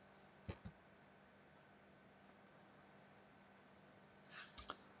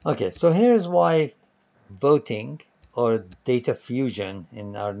 Okay, so here's why voting or data fusion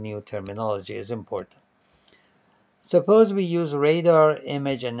in our new terminology is important. Suppose we use radar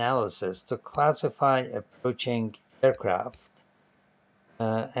image analysis to classify approaching aircraft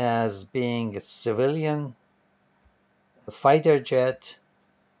as being a civilian, a fighter jet,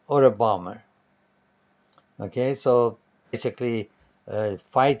 or a bomber. Okay, so basically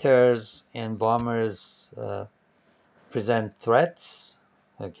fighters and bombers present threats.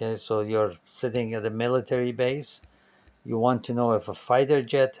 Okay, so you're sitting at a military base. You want to know if a fighter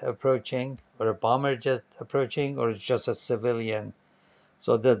jet approaching or a bomber jet approaching, or it's just a civilian.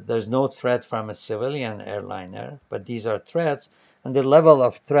 So there's no threat from a civilian airliner, but these are threats, and the level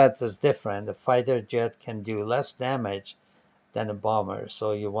of threat is different. A fighter jet can do less damage than a bomber,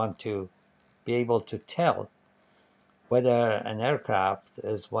 so you want to be able to tell whether an aircraft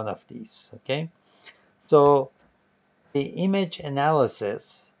is one of these. Okay, so the image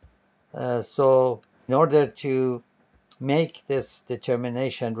analysis. So in order to make this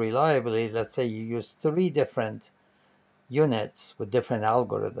determination reliably, let's say you use 3 different units with different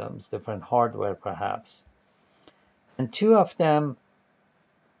algorithms, different hardware perhaps, and 2 of them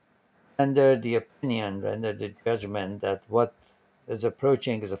render the opinion, render the judgment that what is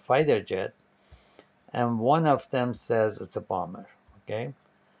approaching is a fighter jet, and 1 of them says it's a bomber. Okay,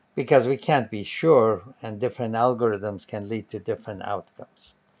 because we can't be sure, and different algorithms can lead to different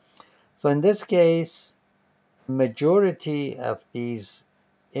outcomes. So in this case, majority of these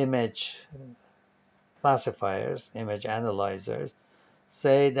image classifiers, image analyzers,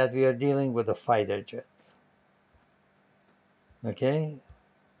 say that we are dealing with a fighter jet. Okay,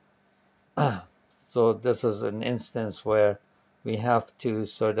 so this is an instance where we have to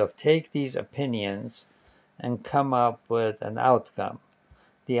sort of take these opinions and come up with an outcome.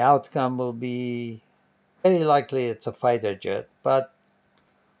 The outcome will be very likely it's a fighter jet, but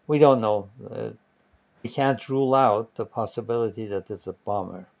we don't know. We can't rule out the possibility that it's a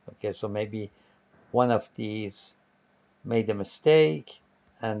bomber. Okay, so maybe one of these made a mistake,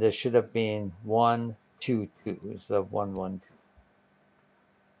 and there should have been 1, 2, 2 instead of 1, 1,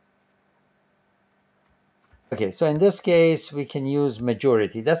 2. Okay, so in this case, we can use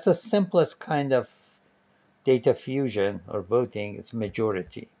majority. That's the simplest kind of data fusion or voting. It's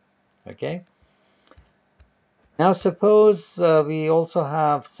majority. Okay. Now suppose we also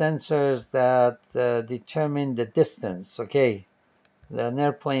have sensors that determine the distance. Okay, an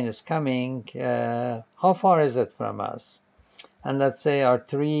airplane is coming. How far is it from us? And let's say our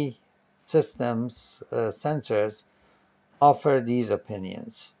 3 systems, sensors, offer these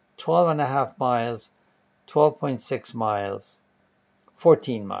opinions: 12.5 miles, 12.6 miles,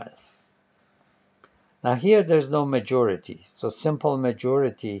 14 miles. Now here there's no majority, so simple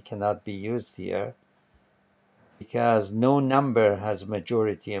majority cannot be used here because no number has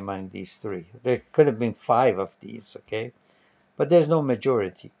majority among these 3. There could have been 5 of these, okay? But there's no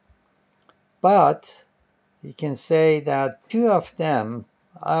majority. But you can say that 2 of them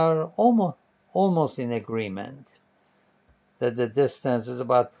are almost in agreement that the distance is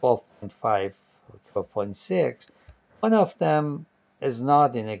about 12.5 or 12.6. One of them is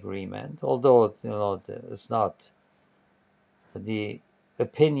not in agreement, although it's not, the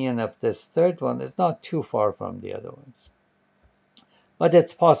opinion of this third one is not too far from the other ones. But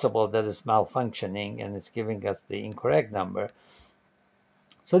it's possible that it's malfunctioning and it's giving us the incorrect number.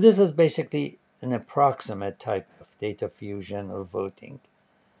 So this is basically an approximate type of data fusion or voting.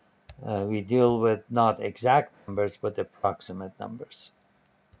 We deal with not exact numbers, but approximate numbers.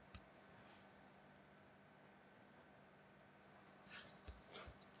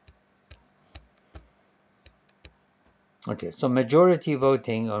 Okay, so majority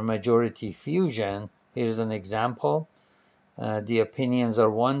voting or majority fusion, here's an example. The opinions are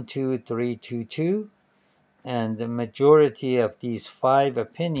 1, 2, 3, 2, 2, and the majority of these 5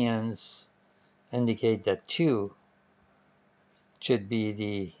 opinions indicate that 2 should be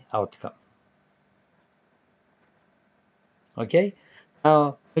the outcome. Okay,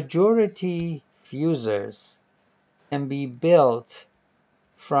 now majority fusers can be built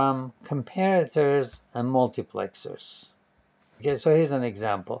from comparators and multiplexers. Okay, so here's an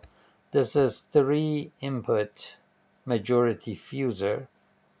example. This is 3 input majority fuser.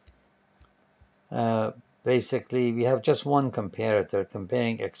 Basically, we have just one comparator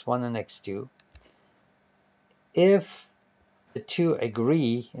comparing x1 and x2. If the 2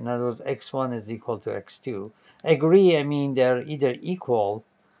 agree, in other words, x1 is equal to x2. Agree, I mean they're either equal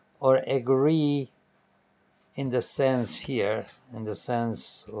or agree in the sense here, in the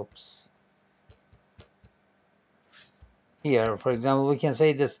sense, here, for example, we can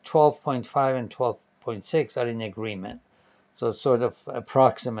say this 12.5 and 12.6 are in agreement. So sort of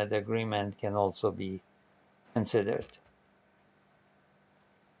approximate agreement can also be considered.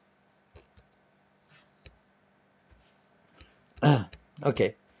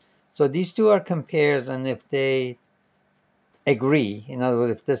 Okay, so these two are compared, and if they agree, in other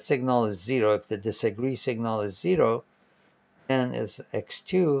words, if this signal is 0, if the disagree signal is 0, then is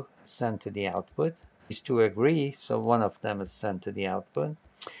x2 sent to the output. These two agree, so one of them is sent to the output.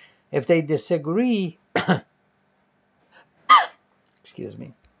 If they disagree, excuse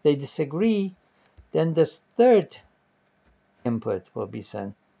me, they disagree, then this third input will be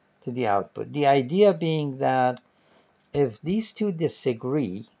sent to the output. The idea being that if these two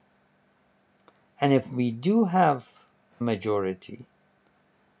disagree, and if we do have a majority,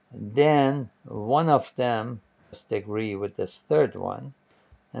 then one of them must agree with this third one,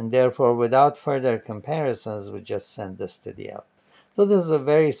 and therefore without further comparisons we just send this to the out. So this is a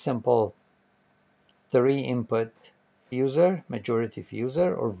very simple 3-input fuser, majority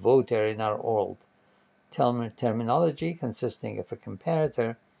fuser, or voter in our old terminology, consisting of a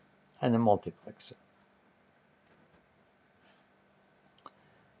comparator and a multiplexer.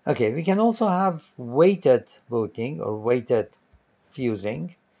 Okay, we can also have weighted voting or weighted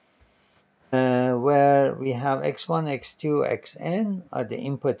fusing, where we have x1, x2, xn are the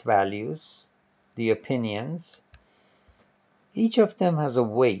input values, the opinions. Each of them has a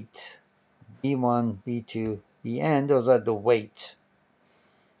weight, b1, b2, bn, those are the weights.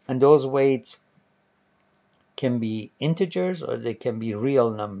 And those weights can be integers or they can be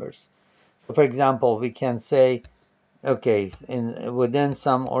real numbers. So for example, we can say, okay, within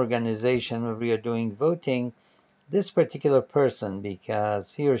some organization where we are doing voting, this particular person,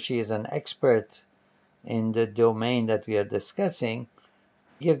 because he or she is an expert in the domain that we are discussing,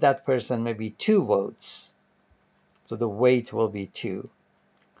 give that person maybe 2 votes. So the weight will be 2,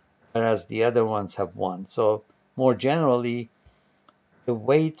 whereas the other ones have 1. So more generally, the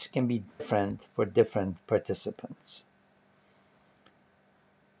weights can be different for different participants.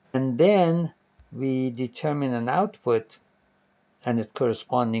 And then we determine an output and its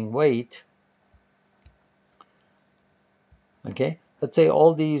corresponding weight. Okay, let's say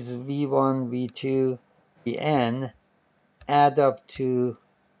all these V1, V2, Vn add up to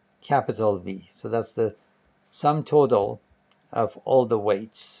capital V. So that's the sum total of all the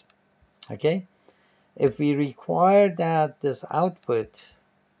weights. Okay, if we require that this output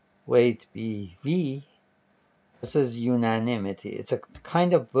weight be V, this is unanimity. It's a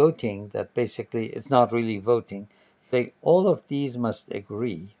kind of voting that basically is not really voting. Like all of these must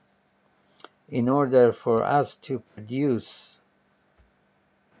agree in order for us to produce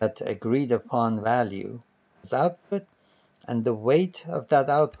that agreed upon value as output, and the weight of that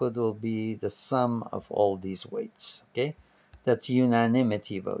output will be the sum of all these weights. Okay, that's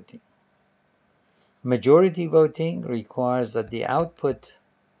unanimity voting. Majority voting requires that the output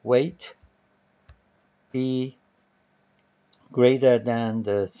weight be greater than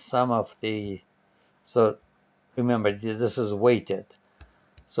the sum of the, so remember this is weighted.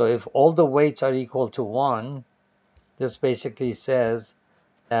 So if all the weights are equal to 1, this basically says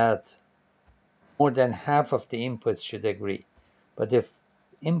that more than half of the inputs should agree. But if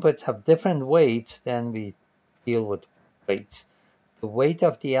inputs have different weights, then we deal with weights. The weight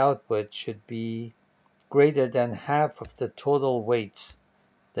of the output should be greater than half of the total weights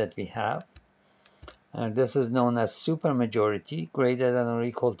that we have. This is known as supermajority, greater than or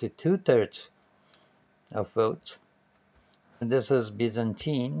equal to 2/3 of votes. And this is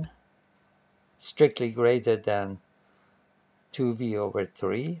Byzantine, strictly greater than 2v over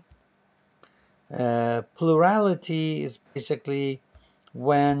 3. Plurality is basically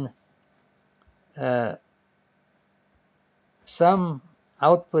when some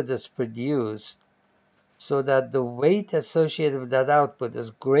output is produced so that the weight associated with that output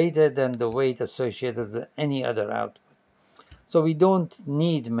is greater than the weight associated with any other output. So we don't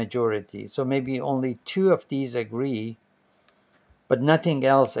need majority. So maybe only 2 of these agree, but nothing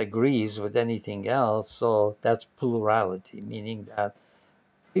else agrees with anything else. So that's plurality, meaning that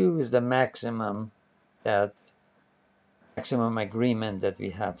 2 is the maximum agreement that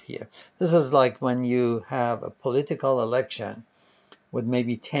we have here. This is like when you have a political election with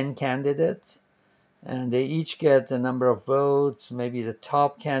maybe 10 candidates, and they each get a number of votes. Maybe the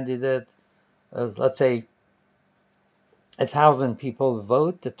top candidate, let's say 1,000 people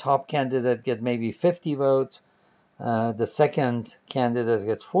vote, the top candidate get maybe 50 votes, the second candidate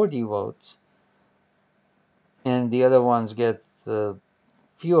gets 40 votes, and the other ones get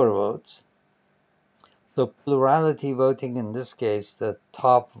fewer votes. So plurality voting, in this case, the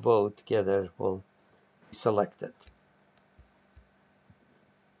top vote getter will be selected.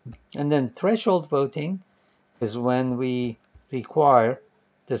 And then threshold voting is when we require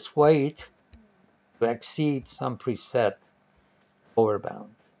this weight to exceed some preset lower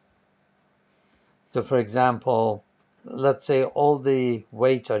bound. So for example, let's say all the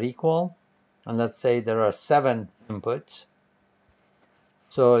weights are equal, and let's say there are 7 inputs.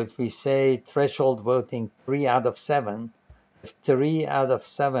 So if we say threshold voting 3 out of 7, if 3 out of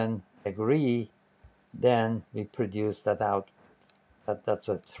 7 agree, then we produce that out. That's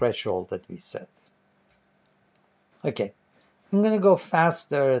a threshold that we set. Okay, I'm going to go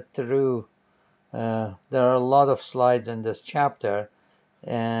faster through. There are a lot of slides in this chapter,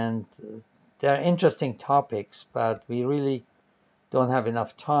 and they're interesting topics, but we really don't have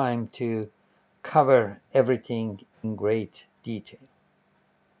enough time to cover everything in great detail.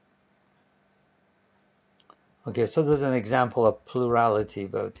 Okay, so this is an example of plurality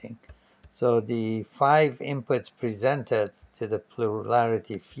voting. So the 5 inputs presented to the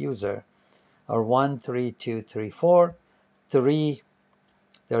plurality fuser are 1, 3, 2, 3, 4. 3,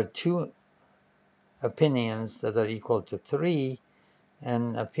 there are 2 opinions that are equal to 3,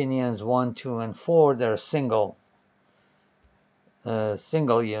 and opinions 1, 2, and 4, they're single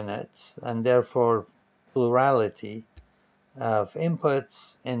units, and therefore plurality of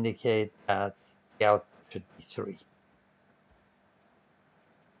inputs indicate that the output should be 3.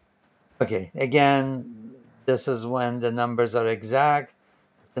 Okay, again, this is when the numbers are exact.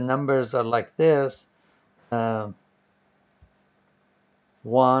 The numbers are like this, 1,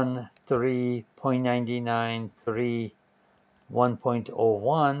 3, 0.99, 3,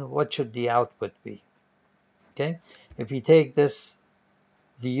 1.01. What should the output be? Okay, if you take this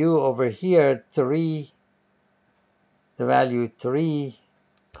view over here, 3, the value 3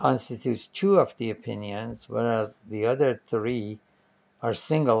 constitutes 2 of the opinions, whereas the other 3 are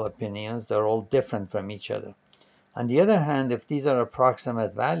single opinions. They're all different from each other. On the other hand, if these are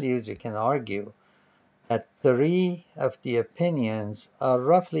approximate values, you can argue that 3 of the opinions are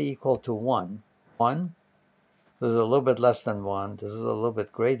roughly equal to 1. 1, this is a little bit less than 1. This is a little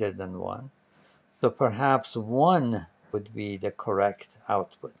bit greater than 1. So perhaps 1 would be the correct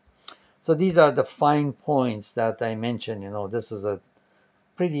output. So these are the fine points that I mentioned. This is a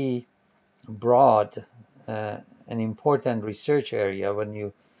pretty broad and important research area when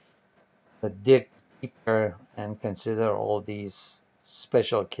you dig deeper and consider all these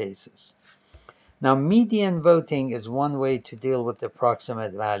special cases. Now, median voting is one way to deal with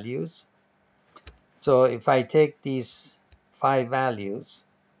approximate values. So if I take these 5 values,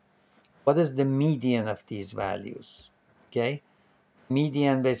 what is the median of these values? Okay,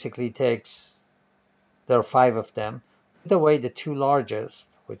 median basically takes, there are 5 of them, put away the 2 largest,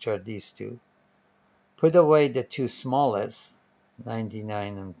 which are these 2, put away the 2 smallest,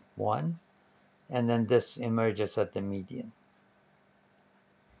 99 and 1, and then this emerges at the median.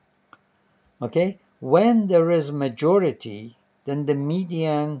 Okay, when there is majority, then the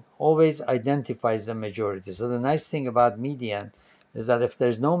median always identifies the majority. So the nice thing about median is that if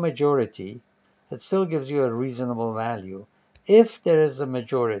there's no majority, it still gives you a reasonable value. If there is a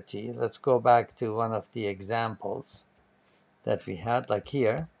majority, let's go back to one of the examples that we had, like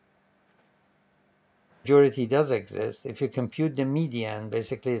here. Majority does exist. If you compute the median,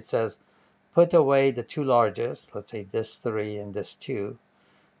 basically it says put away the 2 largest, let's say this 3 and this 2,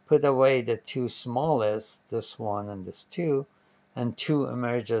 put away the 2 smallest, this 1 and this 2, and 2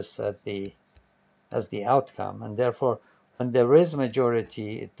 emerges as the outcome. And therefore, when there is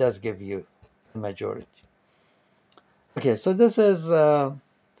majority, it does give you a majority. Okay, so this is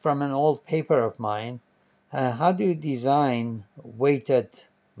from an old paper of mine. How do you design weighted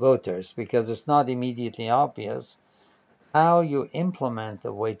voters? Because it's not immediately obvious how you implement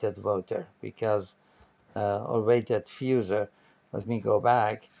a weighted voter, because or weighted fuser. Let me go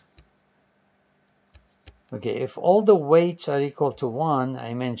back. Okay, if all the weights are equal to 1,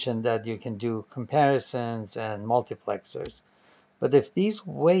 I mentioned that you can do comparisons and multiplexers. But if these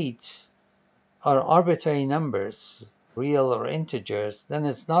weights are arbitrary numbers, real or integers, then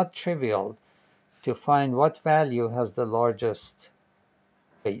it's not trivial to find what value has the largest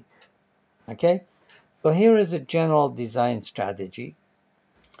weight. Okay, so here is a general design strategy.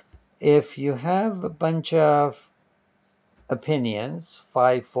 If you have a bunch of opinions,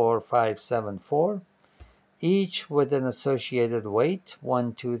 5, 4, 5, 7, 4, each with an associated weight,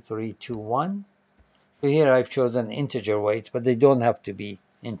 1, 2, 3, 2, 1. So here I've chosen integer weights, but they don't have to be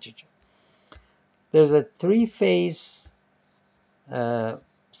integer. There's a 3-phase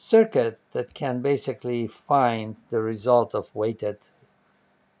circuit that can basically find the result of weighted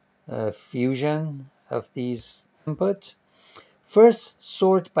fusion of these inputs. First,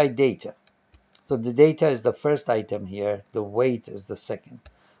 sort by data. So the data is the first item here. The weight is the second.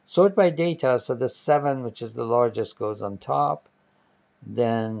 Sort by data, so the 7, which is the largest, goes on top.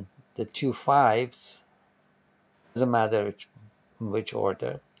 Then the 2 5s, doesn't matter which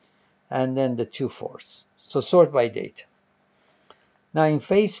order. and then the 2 4s. So sort by data. Now in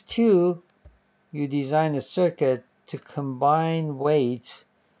phase 2, you design a circuit to combine weights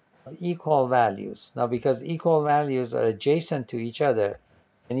of equal values. Now because equal values are adjacent to each other,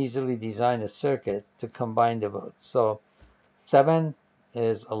 you can easily design a circuit to combine the votes. So 7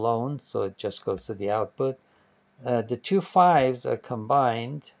 is alone, so it just goes to the output. The 2 5s are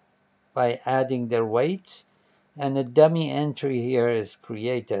combined by adding their weights, and a dummy entry here is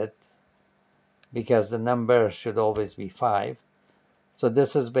created because the number should always be 5. So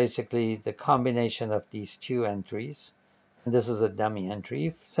this is basically the combination of these 2 entries, and this is a dummy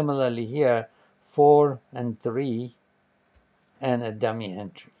entry. Similarly here, 4 and 3 and a dummy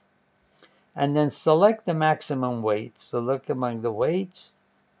entry. And then select the maximum weight. So look among the weights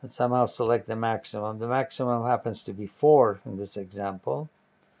and somehow select the maximum. The maximum happens to be 4 in this example.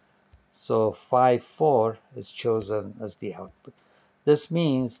 So 5, 4 is chosen as the output. This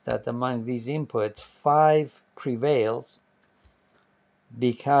means that among these inputs, 5 prevails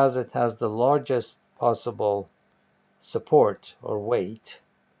because it has the largest possible support or weight,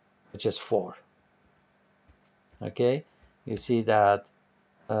 which is 4. Okay, you see that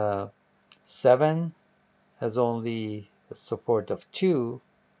 7 has only a support of 2,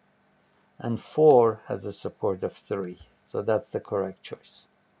 and 4 has a support of 3. So that's the correct choice.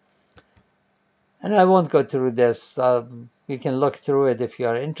 And I won't go through this. You can look through it if you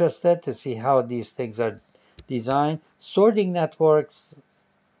are interested to see how these things are designed. Sorting networks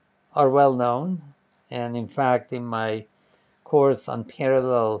are well known. And in fact, in my course on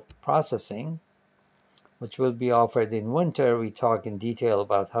parallel processing, which will be offered in winter, we talk in detail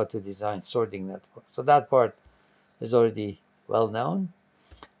about how to design sorting networks. So that part is already well known.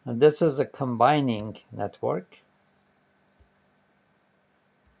 And this is a combining network.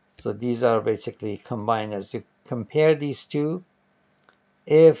 So these are basically combiners. You compare these two.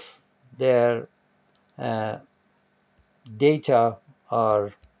 If their data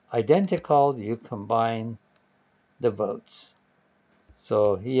are identical, you combine the votes.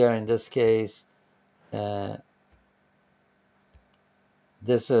 So here in this case,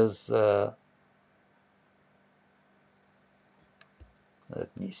 this is, let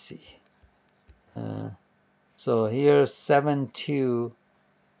me see. So here's 7, 2.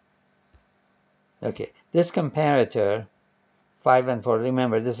 Okay, this comparator, 5 and 4,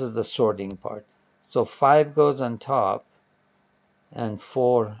 remember this is the sorting part. So 5 goes on top and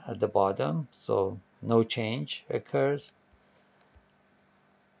 4 at the bottom, so no change occurs.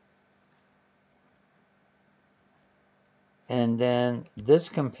 And then this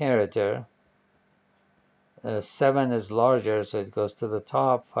comparator, 7 is larger, so it goes to the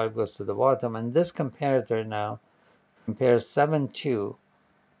top, 5 goes to the bottom. And this comparator now compares 7, 2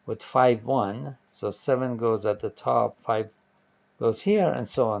 with 5, 1. So 7 goes at the top, 5 goes here, and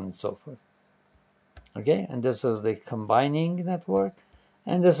so on and so forth. Okay, and this is the combining network.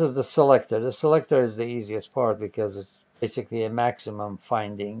 And this is the selector. The selector is the easiest part because it's basically a maximum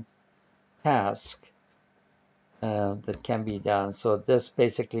finding task that can be done. So this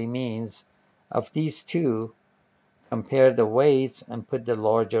basically means of these two, compare the weights and put the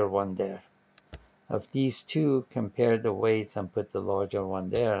larger one there. Of these two, compare the weights and put the larger one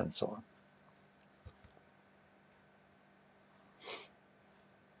there, and so on.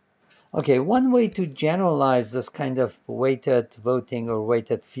 Okay, one way to generalize this kind of weighted voting or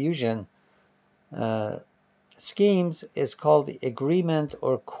weighted fusion schemes is called the agreement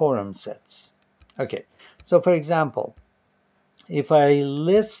or quorum sets. Okay, so for example, if I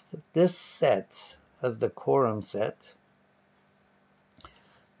list this set as the quorum set,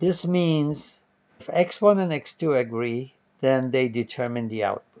 this means if x1 and x2 agree, then they determine the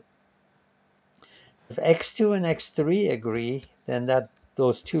output. If x2 and x3 agree, then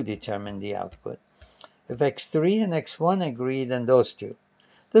those two determine the output. If x3 and x1 agree, then those two.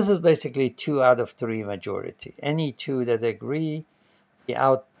 This is basically 2 out of 3 majority. Any two that agree, the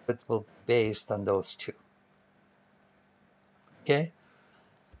output will be based on those two. Okay?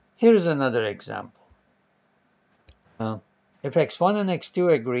 Here's another example. If x1 and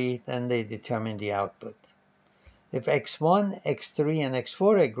x2 agree, then they determine the output. If x1, x3, and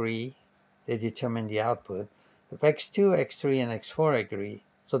x4 agree, they determine the output. If x2, x3, and x4 agree,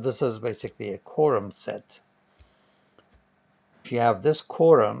 so this is basically a quorum set. If you have this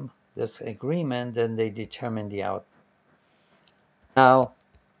quorum, this agreement, then they determine the output. Now,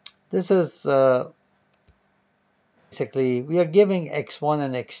 this is basically, we are giving x1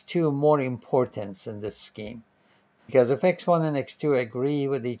 and x2 more importance in this scheme. Because if x1 and x2 agree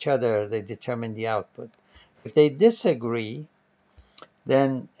with each other, they determine the output. If they disagree,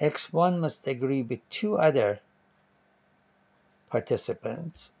 then x1 must agree with 2 other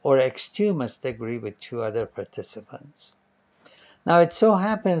participants, or X2 must agree with 2 other participants. Now it so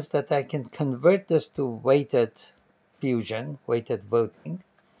happens that I can convert this to weighted fusion, weighted voting.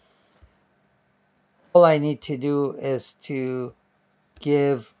 All I need to do is to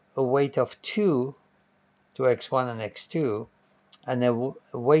give a weight of 2 to X1 and X2, and a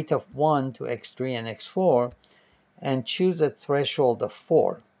weight of 1 to X3 and X4, and choose a threshold of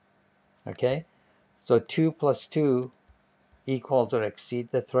 4. Okay, so 2 plus 2 equals or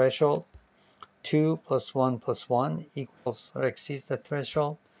exceeds the threshold. 2 plus 1 plus 1 equals or exceeds the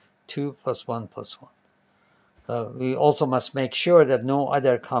threshold. 2 plus 1 plus 1. We also must make sure that no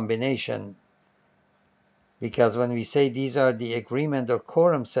other combination, because when we say these are the agreement or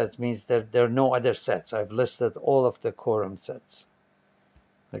quorum sets, means that there are no other sets. I've listed all of the quorum sets.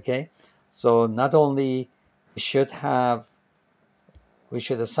 Okay, so not only we should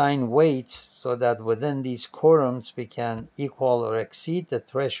assign weights so that within these quorums we can equal or exceed the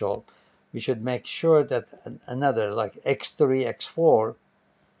threshold. We should make sure that another, like X3, X4,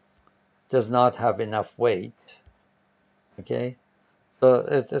 does not have enough weight. Okay, so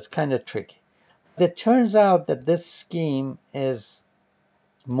it's kind of tricky. It turns out that this scheme is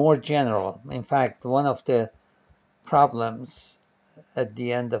more general. In fact, one of the problems at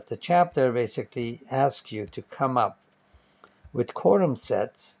the end of the chapter basically asks you to come up with quorum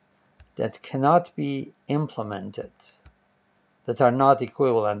sets that cannot be implemented, that are not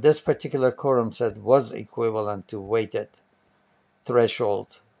equivalent. This particular quorum set was equivalent to weighted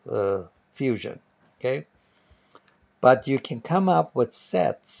threshold fusion. Okay, but you can come up with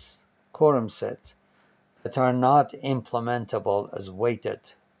sets, quorum sets, that are not implementable as weighted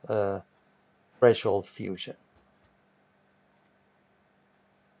threshold fusion.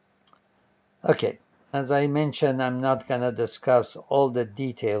 Okay, as I mentioned, I'm not going to discuss all the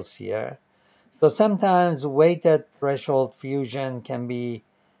details here. So sometimes weighted threshold fusion can be,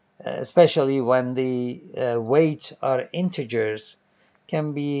 especially when the weights are integers,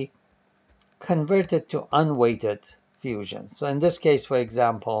 can be converted to unweighted fusion. So in this case, for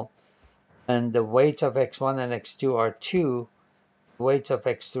example, when the weights of X1 and X2 are 2, the weights of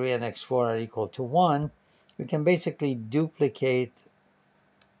X3 and X4 are equal to 1, we can basically duplicate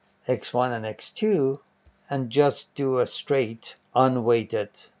X1 and X2 and just do a straight unweighted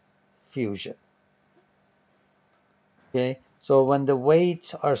fusion. Okay, so when the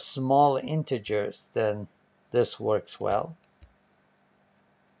weights are small integers, then this works well.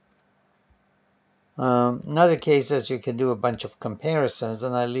 In other cases, you can do a bunch of comparisons,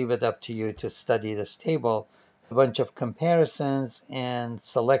 and I leave it up to you to study this table, a bunch of comparisons and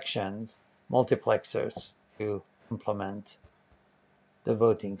selections, multiplexers, to implement the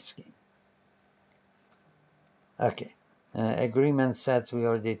voting scheme. Okay, agreement sets we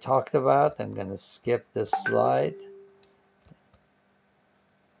already talked about. I'm going to skip this slide.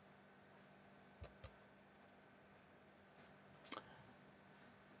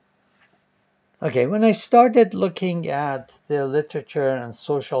 Okay, when I started looking at the literature and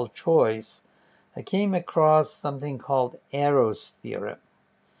social choice, I came across something called Arrow's theorem.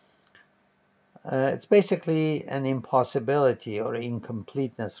 It's basically an impossibility or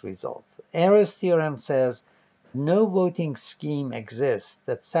incompleteness result. Arrow's theorem says no voting scheme exists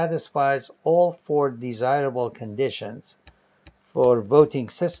that satisfies all 4 desirable conditions for voting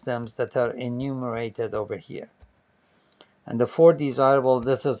systems that are enumerated over here. And the 4 desirable,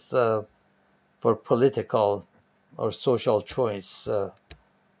 this is for political or social choice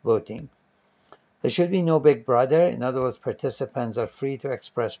voting. There should be no big brother. In other words, participants are free to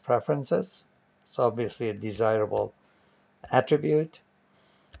express preferences. It's obviously a desirable attribute.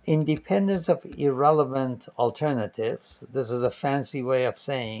 Independence of irrelevant alternatives. This is a fancy way of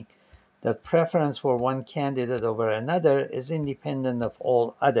saying that preference for one candidate over another is independent of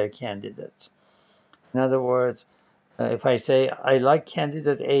all other candidates. In other words, if I say I like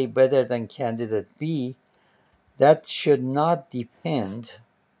candidate A better than candidate B, that should not depend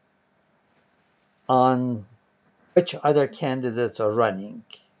on which other candidates are running.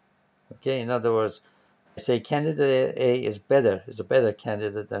 Okay, in other words, I say candidate A is a better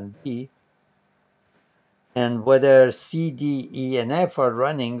candidate than B, and whether C, D, E, and F are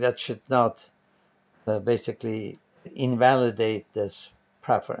running, that should not basically invalidate this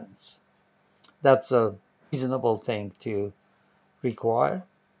preference. That's a reasonable thing to require.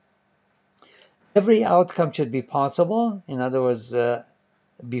 Every outcome should be possible. In other words,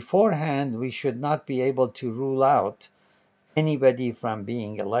 beforehand, we should not be able to rule out anybody from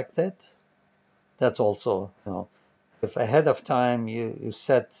being elected. That's also, if ahead of time you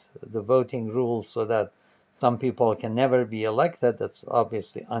set the voting rules so that some people can never be elected, that's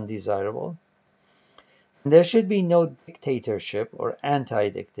obviously undesirable. There should be no dictatorship or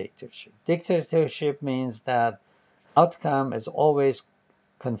anti-dictatorship. Dictatorship means that outcome is always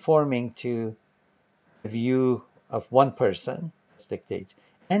conforming to the view of one person. That's dictatorship.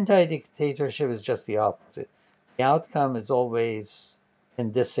 Anti-dictatorship is just the opposite. The outcome is always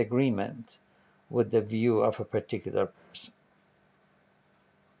in disagreement with the view of a particular person.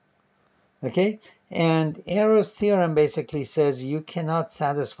 Okay, and Arrow's theorem basically says you cannot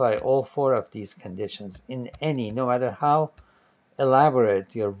satisfy all four of these conditions in any, no matter how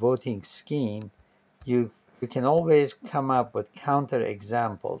elaborate your voting scheme, you can always come up with counter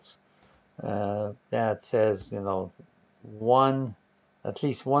examples that says, at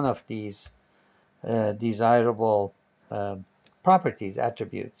least one of these desirable properties,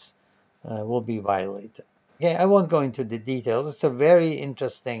 attributes, will be violated. Okay, I won't go into the details. It's a very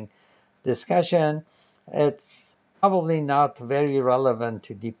interesting discussion. It's probably not very relevant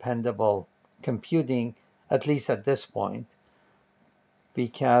to dependable computing, at least at this point,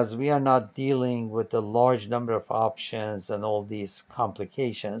 because we are not dealing with a large number of options and all these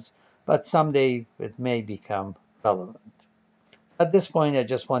complications, but someday it may become relevant. At this point, I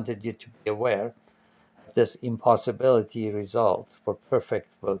just wanted you to be aware of this impossibility result for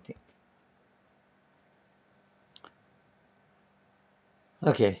perfect voting.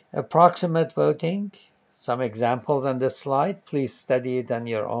 Okay, approximate voting. Some examples on this slide. Please study it on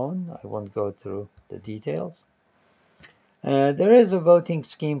your own. I won't go through the details. There is a voting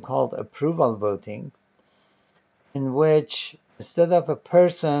scheme called approval voting, in which instead of a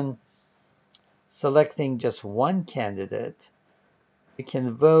person selecting just one candidate, you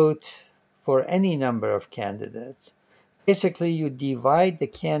can vote for any number of candidates. Basically, you divide the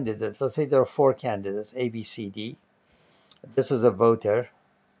candidates. Let's say there are 4 candidates, A, B, C, D. This is a voter,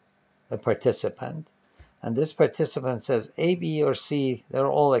 a participant. And this participant says A, B, or C, they're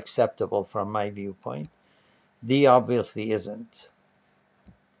all acceptable from my viewpoint. D obviously isn't.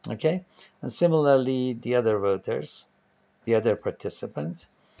 Okay? And similarly, the other voters, the other participants.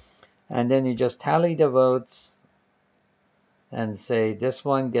 And then you just tally the votes and say this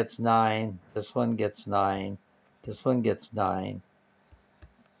one gets 9, this one gets 9, this one gets 9,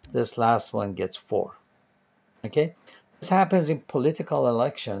 this last one gets 4. Okay? This happens in political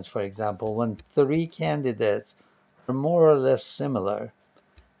elections, for example, when 3 candidates are more or less similar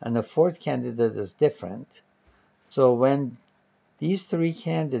and the 4th candidate is different. So when these 3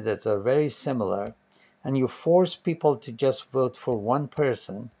 candidates are very similar and you force people to just vote for one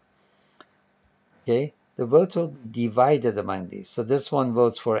person, okay, the votes will be divided among these. So this one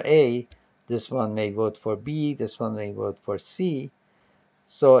votes for A, this one may vote for B, this one may vote for C.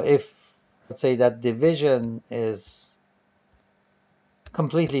 So if, let's say, that division is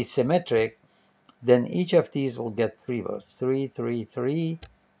completely symmetric, then each of these will get 3 votes, 3, 3, 3,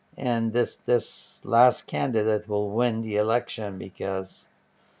 and this last candidate will win the election because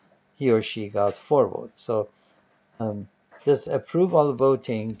he or she got 4 votes. So this approval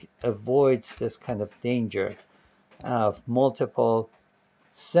voting avoids this kind of danger of multiple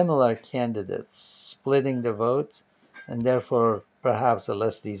similar candidates splitting the votes, and therefore perhaps a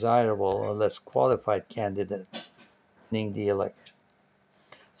less desirable or less qualified candidate winning the election.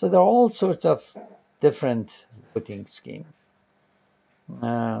 So there are all sorts of different voting schemes.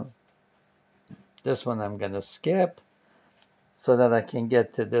 This one I'm going to skip so that I can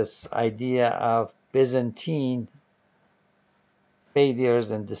get to this idea of Byzantine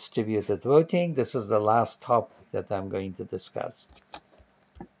failures in distributed voting. This is the last topic that I'm going to discuss.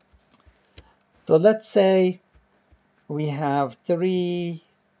 So let's say we have 3,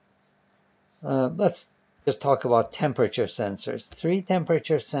 let's just talk about temperature sensors. 3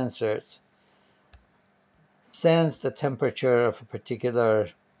 temperature sensors sense the temperature of a particular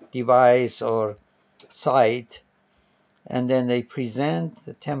device or site, and then they present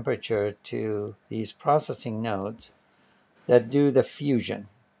the temperature to these processing nodes that do the fusion.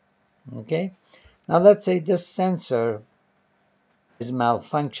 Okay? Now let's say this sensor is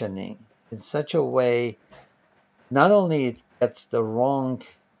malfunctioning in such a way not only it gets the wrong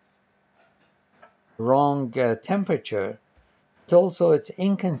temperature, but also it's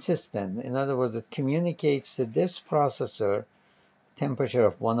inconsistent. In other words, it communicates to this processor temperature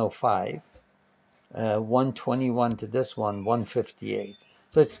of 105, 121 to this one, 158.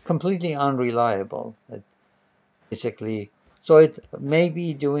 So it's completely unreliable. So it may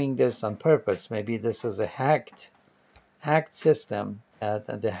be doing this on purpose. Maybe this is a hacked system, and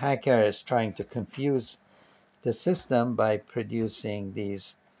the hacker is trying to confuse the system by producing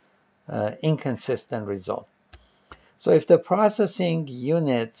these inconsistent results. So if the processing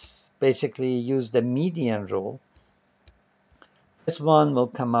units basically use the median rule, this one will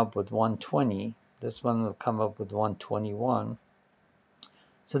come up with 120, This one will come up with 121.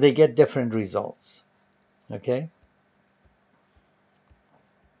 So they get different results, okay?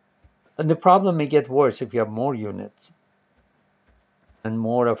 And the problem may get worse if you have more units and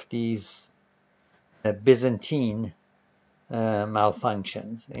more of these Byzantine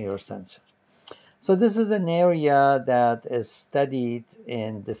malfunctions in your sensor. So this is an area that is studied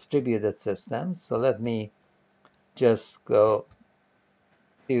in distributed systems. So let me just go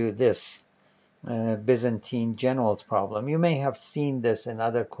to this Byzantine generals problem. You may have seen this in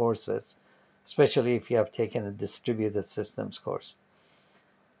other courses, especially if you have taken a distributed systems course.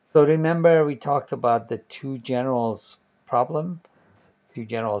 So remember we talked about the two generals problem, two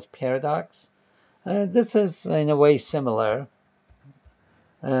generals paradox. This is in a way similar.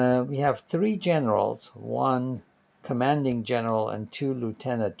 We have three generals, one commanding general and two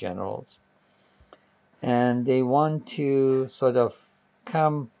lieutenant generals. And they want to sort of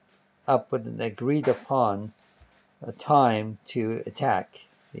come up with an agreed upon time to attack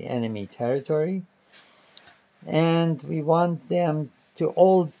the enemy territory. And we want them to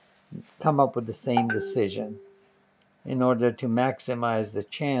all come up with the same decision in order to maximize the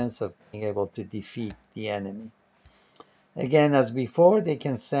chance of being able to defeat the enemy. Again, as before, they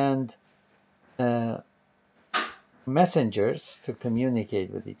can send messengers to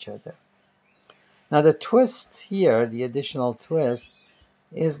communicate with each other. Now the twist here, the additional twist,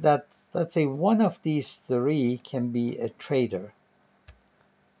 is that, let's say, one of these three can be a traitor.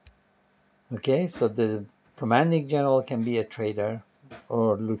 Okay, so the commanding general can be a traitor,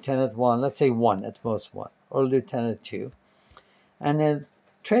 or lieutenant one, let's say one, at most one, or lieutenant two. And a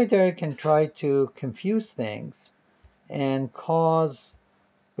traitor can try to confuse things and cause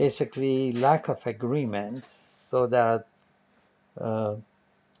basically lack of agreement so that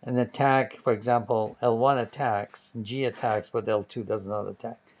an attack, for example, L1 attacks, G attacks, but L2 does not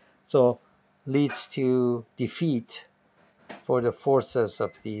attack. So leads to defeat for the forces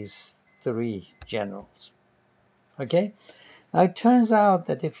of these three generals. Okay? Now it turns out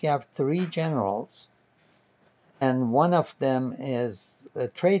that if you have three generals and one of them is a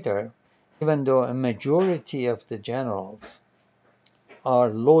traitor, even though a majority of the generals are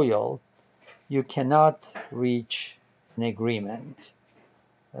loyal, you cannot reach an agreement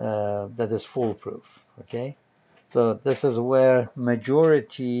that is foolproof. Okay, so this is where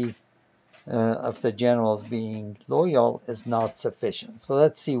majority of the generals being loyal is not sufficient. So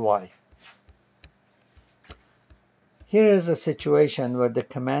let's see why. Here is a situation where the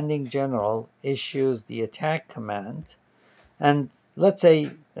commanding general issues the attack command, and let's say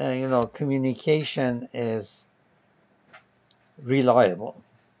communication is reliable.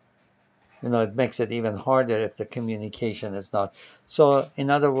 It makes it even harder if the communication is not. So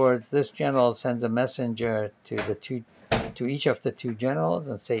in other words, this general sends a messenger to each of the two generals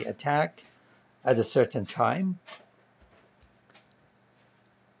and say attack at a certain time.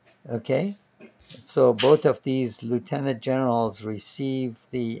 Okay, so both of these lieutenant generals receive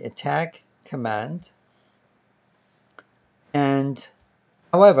the attack command, and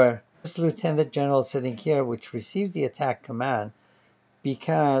however, this lieutenant general sitting here, which receives the attack command,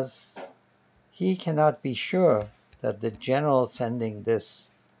 because he cannot be sure that the general sending this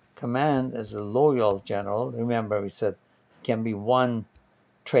command is a loyal general. Remember, we said it can be one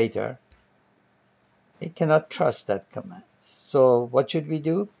traitor. He cannot trust that command. So what should we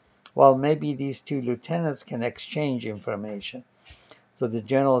do? Well, maybe these two lieutenants can exchange information. So the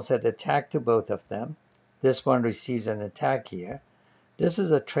general said attack to both of them. This one receives an attack here. This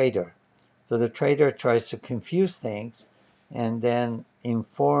is a traitor. So the traitor tries to confuse things and then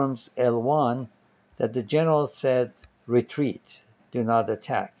informs L1 that the general said retreat, do not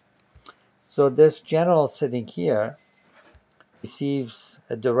attack. So this general sitting here receives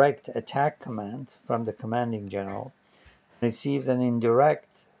a direct attack command from the commanding general, receives an indirect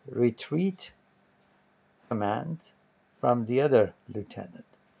retreat command from the other lieutenant,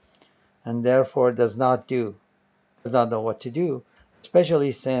 and therefore does not know what to do,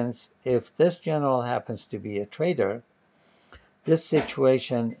 especially since if this general happens to be a traitor, this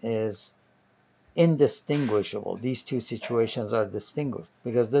situation is indistinguishable. These two situations are distinguished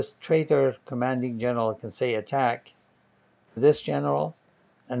because this traitor commanding general can say attack to this general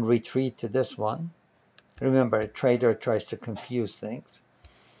and retreat to this one. Remember, a traitor tries to confuse things.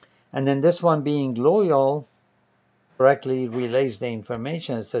 And then this one being loyal correctly relays the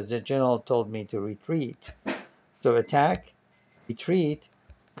information and says the general told me to retreat. So attack, retreat,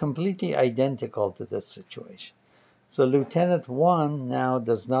 completely identical to this situation. So Lieutenant 1 now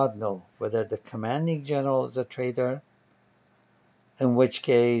does not know whether the commanding general is a traitor, in which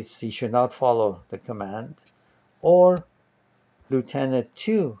case he should not follow the command, or Lieutenant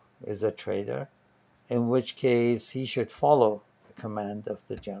 2 is a traitor, in which case he should follow the command of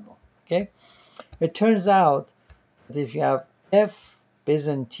the general. Okay? It turns out that if you have F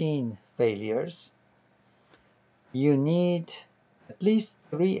Byzantine failures, you need at least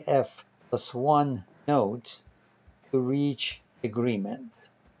 3 F plus 1 nodes to reach agreement.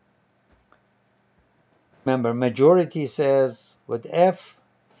 Remember, majority says with F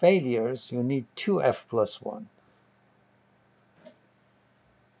failures, you need 2 F plus 1.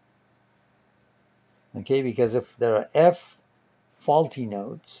 Okay, because if there are F faulty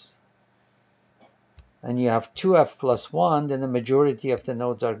nodes, and you have 2F plus 1, then the majority of the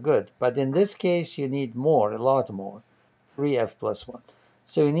nodes are good. But in this case, you need more, a lot more, 3F plus 1.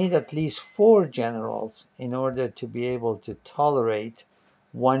 So you need at least 4 generals in order to be able to tolerate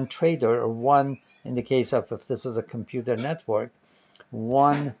one trader, or one, in the case of if this is a computer network,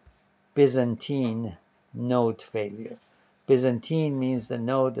 one Byzantine node failure. Byzantine means the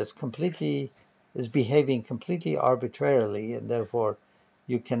node is behaving completely arbitrarily, and therefore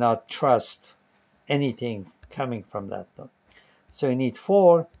you cannot trust anything coming from that node. So you need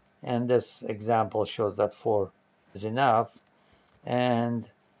 4, and this example shows that 4 is enough. And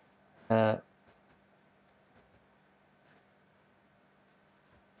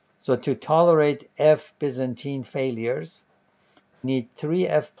so to tolerate F Byzantine failures, you need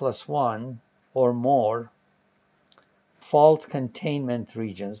 3F plus 1 or more fault containment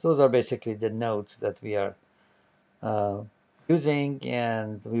regions. Those are basically the nodes that we are using,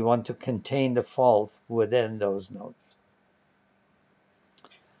 and we want to contain the fault within those nodes.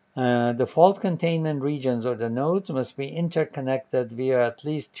 The fault containment regions, or the nodes, must be interconnected via at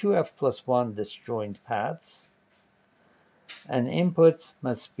least 2F plus 1 disjoint paths, and inputs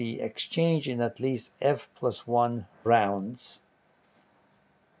must be exchanged in at least F plus 1 rounds.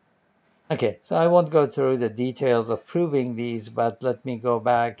 Okay, so I won't go through the details of proving these, but let me go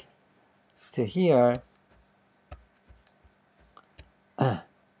back to here.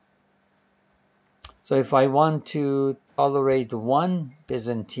 So if I want to tolerate one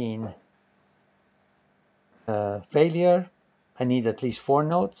Byzantine failure, I need at least 4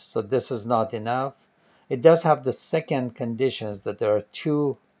 nodes, so this is not enough. It does have the second conditions that there are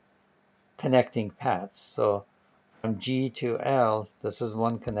 2 connecting paths. So from G to L, this is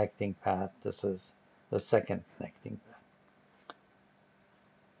one connecting path, this is the second connecting path.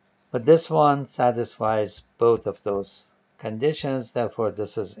 But this one satisfies both of those conditions, therefore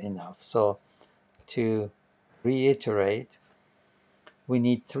this is enough. So to reiterate, we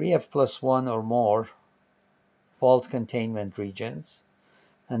need 3F plus 1 or more fault containment regions,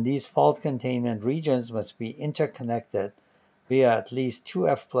 and these fault containment regions must be interconnected via at least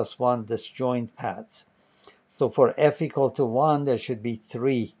 2F plus 1 disjoint paths. So for F equal to 1, there should be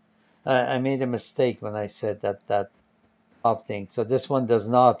 3. I made a mistake when I said that top thing. So this one does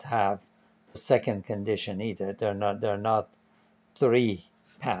not have the second condition either. There are not 3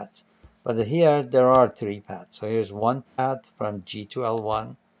 paths. But here there are 3 paths. So here's one path from G to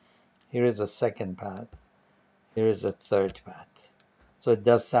L1. Here is a second path. Here is a third path. So it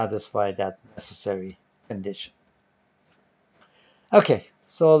does satisfy that necessary condition. Okay,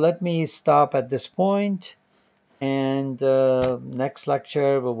 so let me stop at this point, and next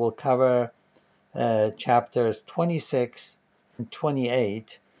lecture we will cover chapters 26 and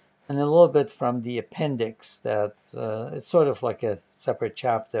 28, and a little bit from the appendix that it's sort of like a separate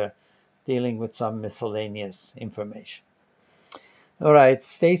chapter dealing with some miscellaneous information. All right,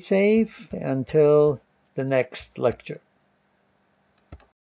 stay safe until the next lecture.